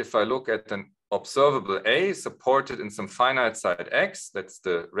 such that if I look at an observable A supported in some finite side X, that's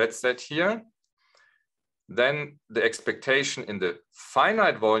the red set here, then the expectation in the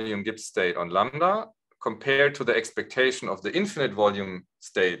finite volume Gibbs state on lambda compared to the expectation of the infinite volume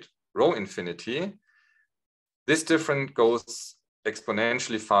state rho infinity, this difference goes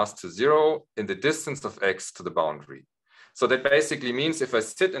exponentially fast to 0 in the distance of X to the boundary. So that basically means if I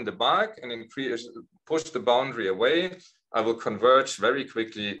sit in the bulk and push the boundary away, I will converge very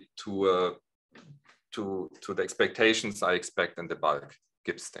quickly to the expectations I expect in the bulk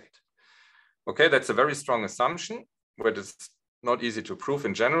Gibbs state. Okay, that's a very strong assumption, but it's not easy to prove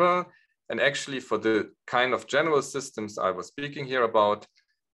in general. And actually for the kind of general systems I was speaking here about,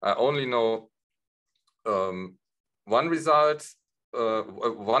 I only know one result,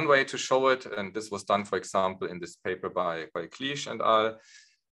 one way to show it, and this was done, for example, in this paper by Cliche and al.,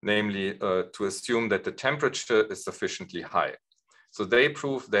 namely to assume that the temperature is sufficiently high. So they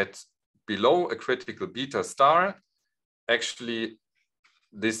prove that below a critical beta star, actually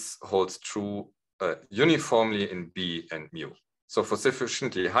this holds true uniformly in B and mu. So for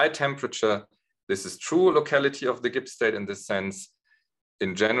sufficiently high temperature, this is true locality of the Gibbs state in this sense.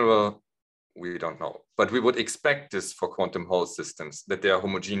 In general, we don't know, but we would expect this for quantum Hall systems, that they are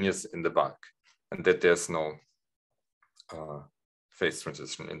homogeneous in the bulk and that there's no phase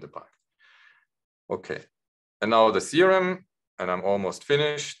transition in the bulk. Okay, and now the theorem, and I'm almost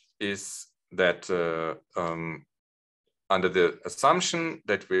finished, is that under the assumption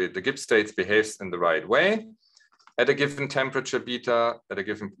that the Gibbs state behaves in the right way at a given temperature beta, at a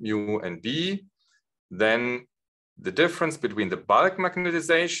given mu and B, then the difference between the bulk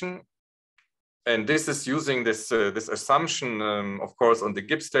magnetization, and this is using this assumption, of course, on the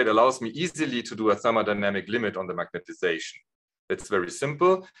Gibbs state allows me easily to do a thermodynamic limit on the magnetization. It's very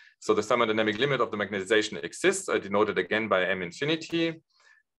simple. So the thermodynamic limit of the magnetization exists. I denote it again by M infinity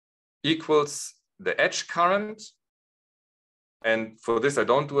equals the edge current. And for this, I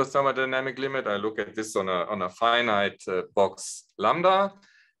don't do a thermodynamic limit. I look at this on a finite box lambda.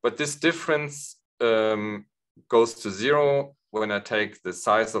 But this difference goes to 0 when I take the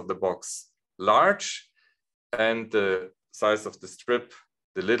size of the box large and the size of the strip,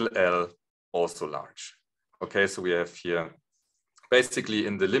 the little l, also large. Okay, so we have here basically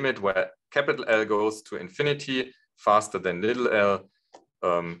in the limit where capital L goes to infinity faster than little l,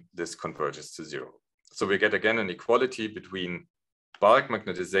 this converges to 0. So we get again an equality between bulk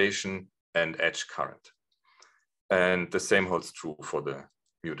magnetization and edge current. And the same holds true for the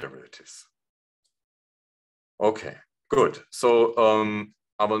mu derivatives. Okay, good. So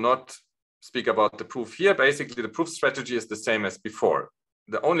I will not speak about the proof here. Basically, the proof strategy is the same as before.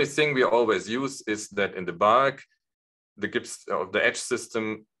 The only thing we always use is that in the bulk, the Gibbs of the edge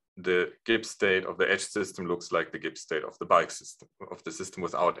system, the Gibbs state of the edge system looks like the Gibbs state of the bulk system, of the system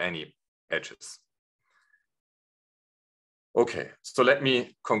without any edges. Okay, so let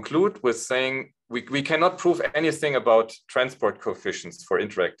me conclude with saying we cannot prove anything about transport coefficients for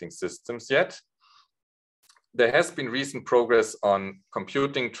interacting systems yet. There has been recent progress on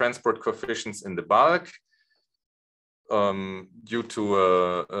computing transport coefficients in the bulk due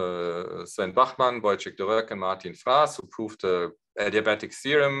to Sven Bachmann, Wojciech Dorek, and Martin Fraß, who proved a adiabatic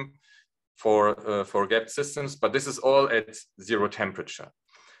theorem for gap systems, but this is all at 0 temperature.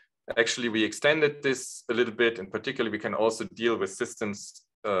 Actually, we extended this a little bit. In particular, we can also deal with systems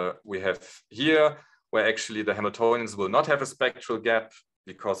we have here, where actually the Hamiltonians will not have a spectral gap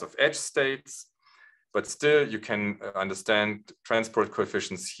because of edge states. but still you can understand transport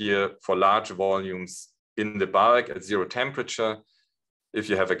coefficients here for large volumes in the bulk at 0 temperature if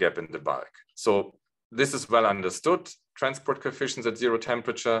you have a gap in the bulk. So this is well understood, transport coefficients at 0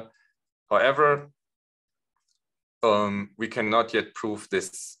 temperature. However, we cannot yet prove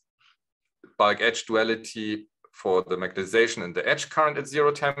this bulk-edge duality for the magnetization and the edge current at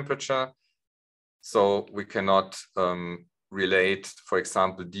 0 temperature. So we cannot relate, for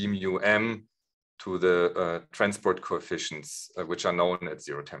example, d mu m to the transport coefficients, which are known at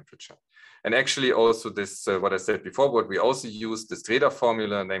 0 temperature. And actually also this, what I said before, what we also use, this Dreda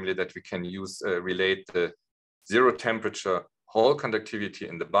formula, namely that we can use, relate the 0 temperature Hall conductivity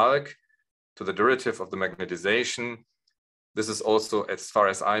in the bulk to the derivative of the magnetization. This is also, as far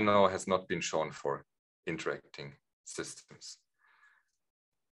as I know, has not been shown for interacting systems.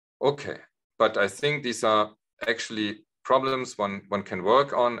 Okay, but I think these are actually problems one can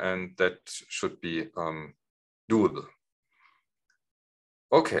work on, and that should be doable.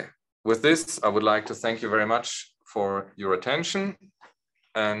 Okay, with this, I would like to thank you very much for your attention,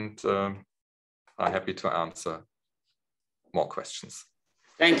 and I'm happy to answer more questions.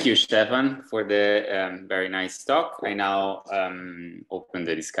 Thank you, Stefan, for the very nice talk. I now open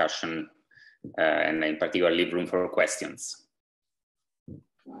the discussion and in particular leave room for questions.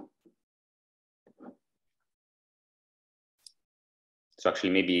 So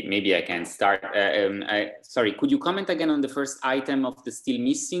actually, maybe I can start. Sorry, could you comment again on the first item of the still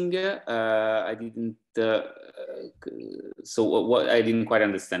missing? I didn't. So what I didn't quite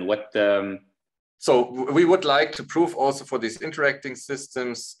understand. What? So we would like to prove also for these interacting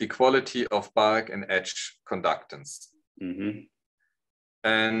systems equality of bulk and edge conductance,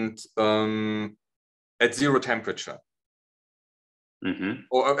 and at 0 temperature.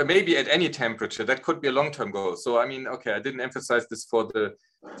 Or maybe at any temperature. That could be a long-term goal. So I mean, okay, I didn't emphasize this for the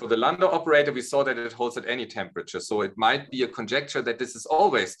Landau operator. We saw that it holds at any temperature. So it might be a conjecture that this is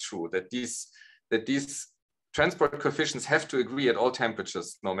always true, that these transport coefficients have to agree at all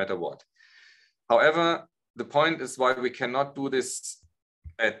temperatures, no matter what. However, the point is why we cannot do this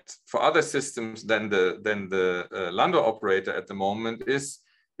for other systems than the Landau operator at the moment is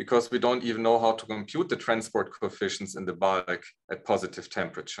because we don't even know how to compute the transport coefficients in the bulk at positive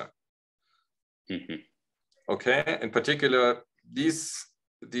temperature. Okay, in particular, these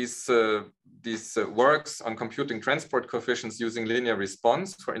works on computing transport coefficients using linear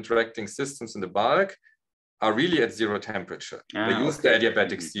response for interacting systems in the bulk are really at 0 temperature. They use the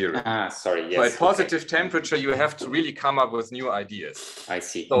adiabatic theorem. Sorry, yes. So at positive temperature, you have to really come up with new ideas. I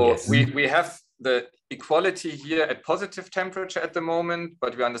see. So yes. we have the equality here at positive temperature at the moment,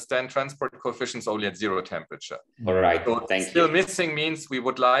 but we understand transport coefficients only at 0 temperature. All right, so thank still you. Missing means we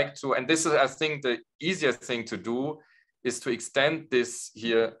would like to, and this is, I think, the easiest thing to do is to extend this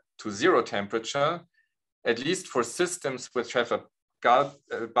here to 0 temperature, at least for systems which have a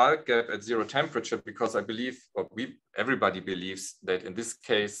bulk gap at 0 temperature, because I believe, or everybody believes that in this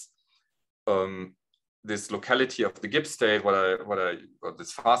case, this locality of the Gibbs state, or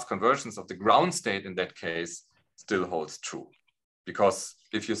this fast convergence of the ground state in that case still holds true. Because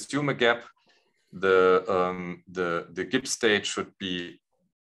if you assume a gap, the Gibbs state should be,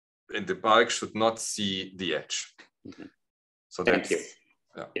 in the bulk should not see the edge. So thank you.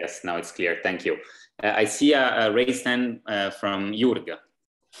 Yeah. Yes, now it's clear. Thank you. I see a raised hand from Jurg.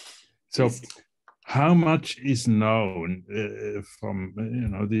 So how much is known from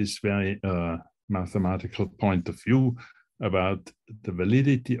this very mathematical point of view about the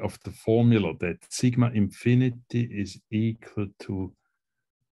validity of the formula that sigma infinity is equal to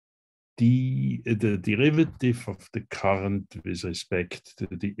the derivative of the current with respect to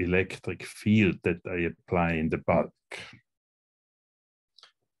the electric field that I apply in the bulk?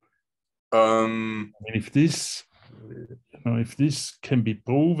 If this, if this can be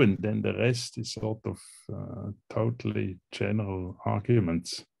proven, then the rest is sort of totally general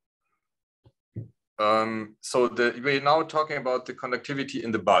arguments. So we're now talking about the conductivity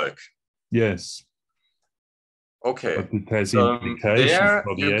in the bulk. Yes. Okay. But it has implications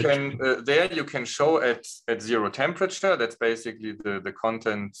for the edge. There you can show at 0 temperature. That's basically the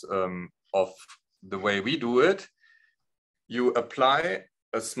content of the way we do it. You apply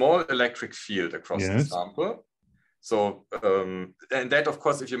a small electric field across the sample. So, and that, of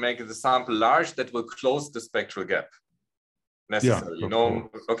course, if you make the sample large, that will close the spectral gap necessarily.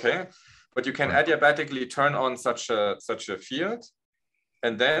 Okay. But you can adiabatically turn on such a field,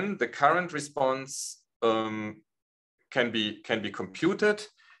 and then the current response can be computed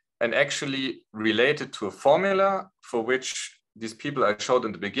and actually related to a formula for which these people I showed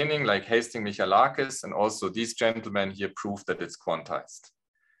in the beginning, like Hastings, Michalakis, and also these gentlemen here, prove that it's quantized.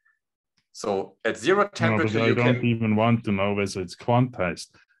 So at zero temperature, no, but I don't even want to know whether it's quantized.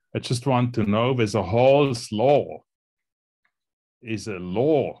 I just want to know whether Hall's law is a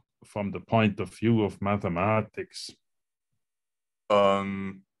law from the point of view of mathematics.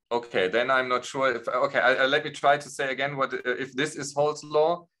 Okay, then I'm not sure if, okay, let me try to say again what, if this is Hall's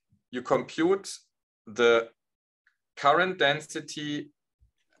law, you compute the current density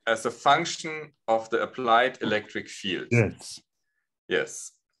as a function of the applied electric field. Yes.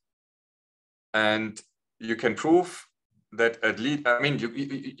 Yes. And you can prove that at least, I mean,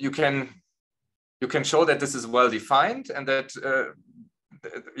 you can show that this is well defined and that,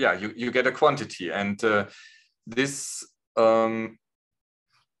 yeah, you get a quantity. And this, okay,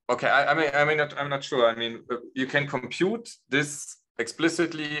 I'm not sure. I mean, you can compute this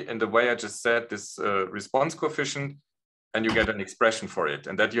explicitly in the way I just said, this response coefficient, and you get an expression for it,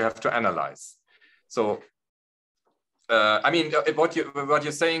 and that you have to analyze. So, I mean, what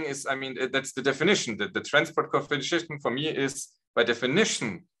you're saying is, I mean, that's the definition. The transport coefficient for me is, by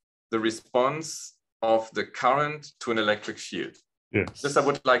definition, the response of the current to an electric field. Yes. This I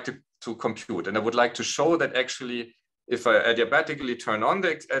would like to compute, and I would like to show that actually, if I adiabatically turn on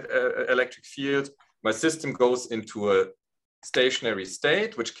the electric field, my system goes into a stationary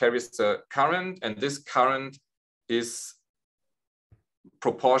state, which carries a current, and this current is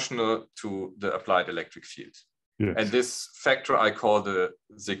proportional to the applied electric field. Yes. And this factor I call the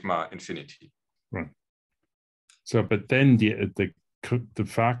sigma infinity. Right. So, but then the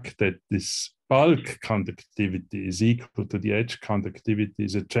fact that this bulk conductivity is equal to the edge conductivity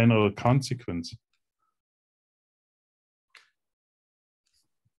is a general consequence.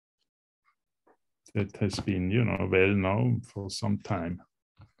 That has been, you know, well known for some time.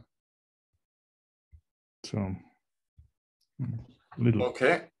 So, a little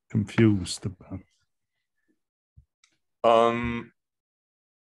confused about.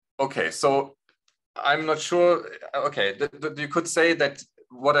 Okay, so I'm not sure. Okay, you could say that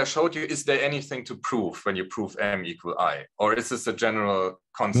what I showed you, is there anything to prove when you prove M equal I? Or is this a general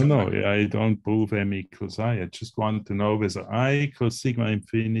concept? No, I don't prove M equals I. I just want to know whether I equals sigma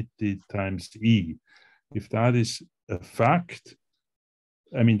infinity times E. If that is a fact,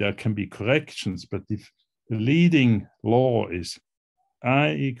 I mean, there can be corrections, but if the leading law is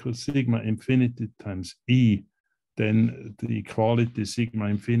I equals sigma infinity times E, then the equality sigma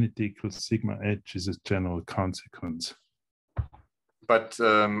infinity equals sigma h is a general consequence. But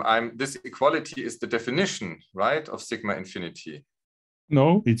this equality is the definition, right, of sigma infinity?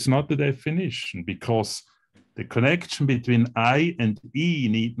 No, it's not the definition, because the connection between I and E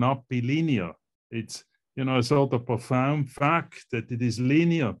need not be linear. It's, you know, a sort of profound fact that it is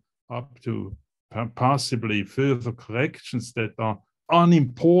linear up to possibly further corrections that are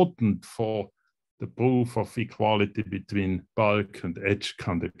unimportant for the proof of equality between bulk and edge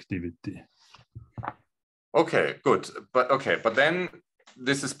conductivity. Okay, good. But then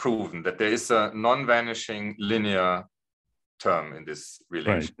this is proven that there is a non-vanishing linear term in this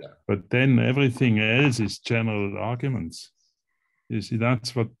relation. Right. But then everything else is general arguments. You see,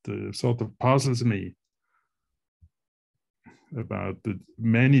 that's what sort of puzzles me about the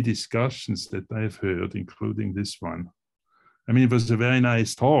many discussions that I've heard, including this one. I mean, it was a very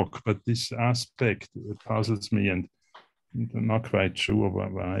nice talk, but this aspect puzzles me, and I'm not quite sure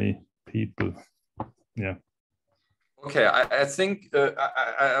why people, yeah. Okay, I think,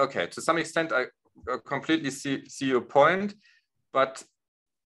 okay, to some extent, I completely see your point, but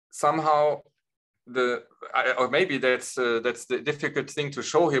somehow or maybe that's the difficult thing to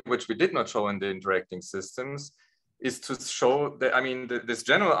show here, which we did not show in the interacting systems, is to show that, I mean, this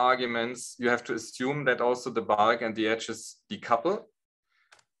general arguments, you have to assume that also the bulk and the edges decouple,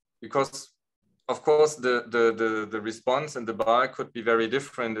 because of course the response in the bulk could be very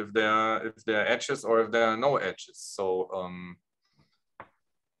different if there are edges or if there are no edges. So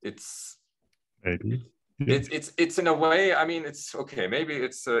it's maybe. Yeah. It's in a way, I mean, it's okay, maybe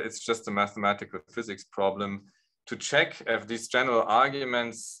it's just a mathematical physics problem to check if these general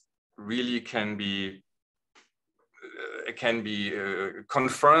arguments really can be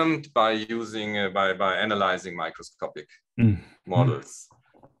confirmed by using by analyzing microscopic models.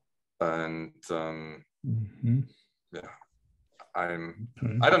 And yeah,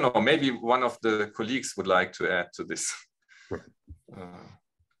 I don't know, maybe one of the colleagues would like to add to this.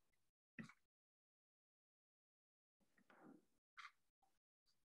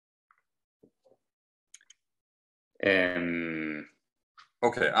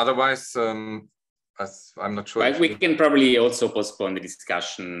 Okay, otherwise, I'm not sure. But we can probably also postpone the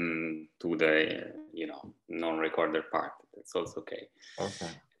discussion to the, you know, non-recorded part. That's also okay. Okay.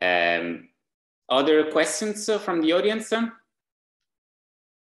 Other questions from the audience?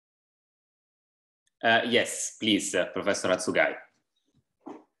 Yes, please, Professor Atsugai.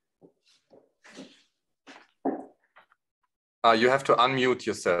 You have to unmute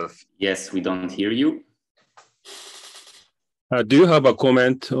yourself. Yes, we don't hear you. Do you have a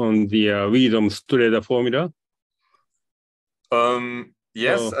comment on the Wiedom-Streda formula?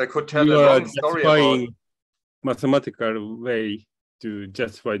 Yes, so I could tell a long story about mathematical way to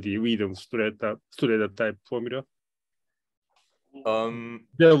justify the Wiedom-Streda type formula.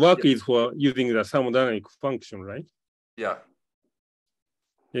 The work is for using the thermodynamic function, right? Yeah.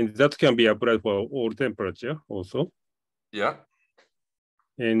 And that can be applied for all temperature also. Yeah.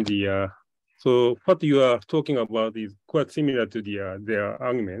 And the so what you are talking about is quite similar to their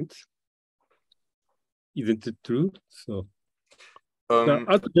arguments. Isn't it true? So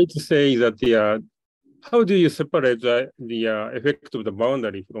I'd like to say that how do you separate the effect of the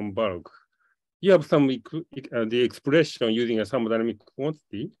boundary from bulk? You have some the expression using a thermodynamic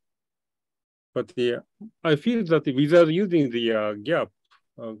quantity, but I feel that without using the gap,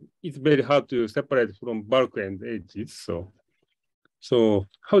 it's very hard to separate from bulk and edges. So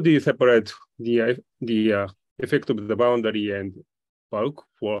how do you separate the effect of the boundary and bulk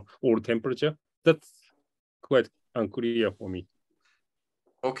for all temperature? That's quite unclear for me.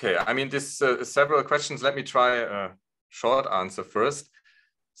 Okay, I mean, this several questions. Let me try a short answer first.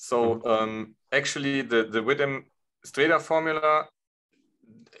 So actually, the Wiedom-Streda formula,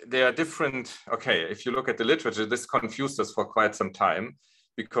 they are different. Okay, if you look at the literature, this confused us for quite some time,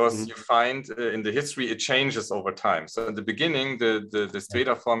 because you find in the history it changes over time. So in the beginning, the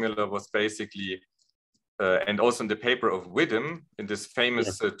Streda formula was basically, and also in the paper of Wiedom, in this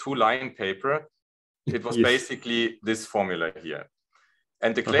famous two-line paper, it was basically this formula here.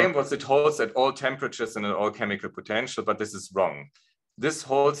 And the claim was it holds at all temperatures and at all chemical potential, but this is wrong. This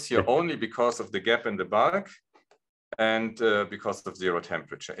holds here only because of the gap in the bulk and because of zero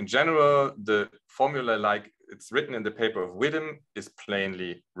temperature. In general, the formula like it's written in the paper of Wiedom is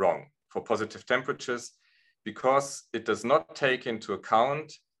plainly wrong for positive temperatures, because it does not take into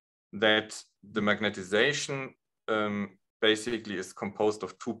account that the magnetization basically is composed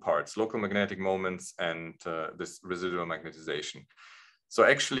of two parts, local magnetic moments and this residual magnetization. So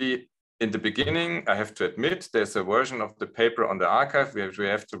actually, in the beginning, I have to admit, there's a version of the paper on the archive we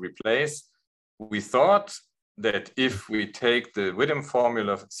have to replace. We thought that if we take the Wiedom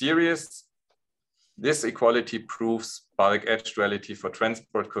formula serious, this equality proves bulk edge duality for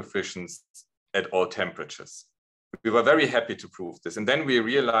transport coefficients at all temperatures. We were very happy to prove this. And then we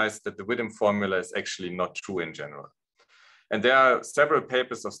realized that the Wiedom formula is actually not true in general. And there are several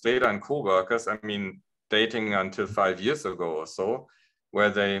papers of Streda and co-workers, I mean, dating until 5 years ago or so, where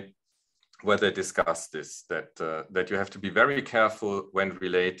they discuss this, that you have to be very careful when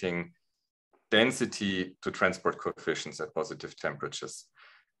relating density to transport coefficients at positive temperatures.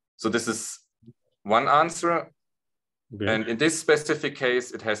 So this is one answer. Okay. And in this specific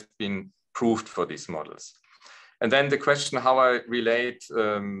case, it has been proved for these models. And then the question how I relate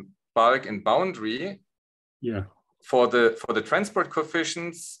bulk and boundary. Yeah. For the transport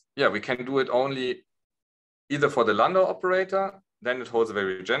coefficients, yeah, we can do it only either for the Landau operator, then it holds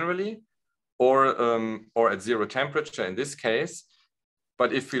very generally, or at zero temperature in this case.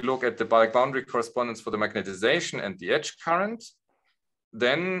 But if we look at the bulk boundary correspondence for the magnetization and the edge current,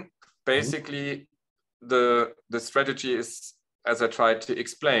 then basically the strategy is, as I tried to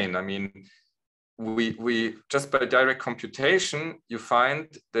explain. I mean, we just by direct computation, you find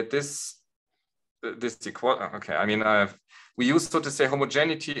that this equal. Okay, I mean, we use, so to say,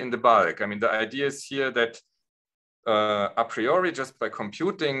 homogeneity in the bulk. I mean, the idea is here that a priori, just by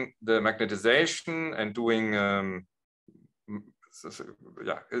computing the magnetization and doing,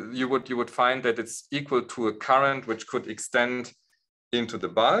 you would find that it's equal to a current which could extend into the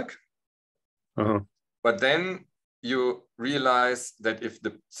bulk. But then you realize that if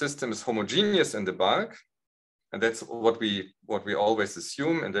the system is homogeneous in the bulk, and that's what we always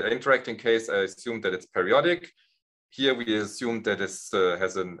assume in the interacting case, I assume that it's periodic. Here we assume that it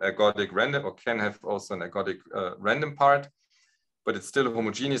has an ergodic random, or can have also an ergodic random part, but it's still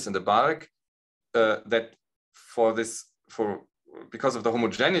homogeneous in the bulk. That because of the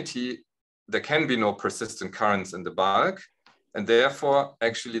homogeneity, there can be no persistent currents in the bulk, and therefore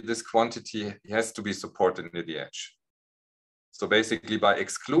actually this quantity has to be supported near the edge. So basically, by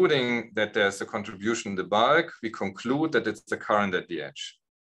excluding that there's a contribution in the bulk, we conclude that it's the current at the edge.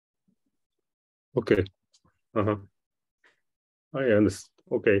 Okay. I understand.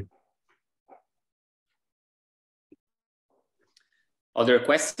 Okay. Other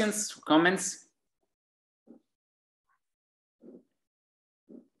questions, comments?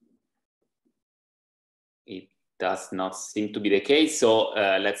 It does not seem to be the case. So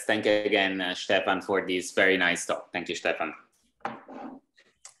let's thank again Stefan for this very nice talk. Thank you, Stefan.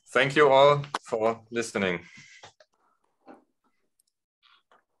 Thank you all for listening.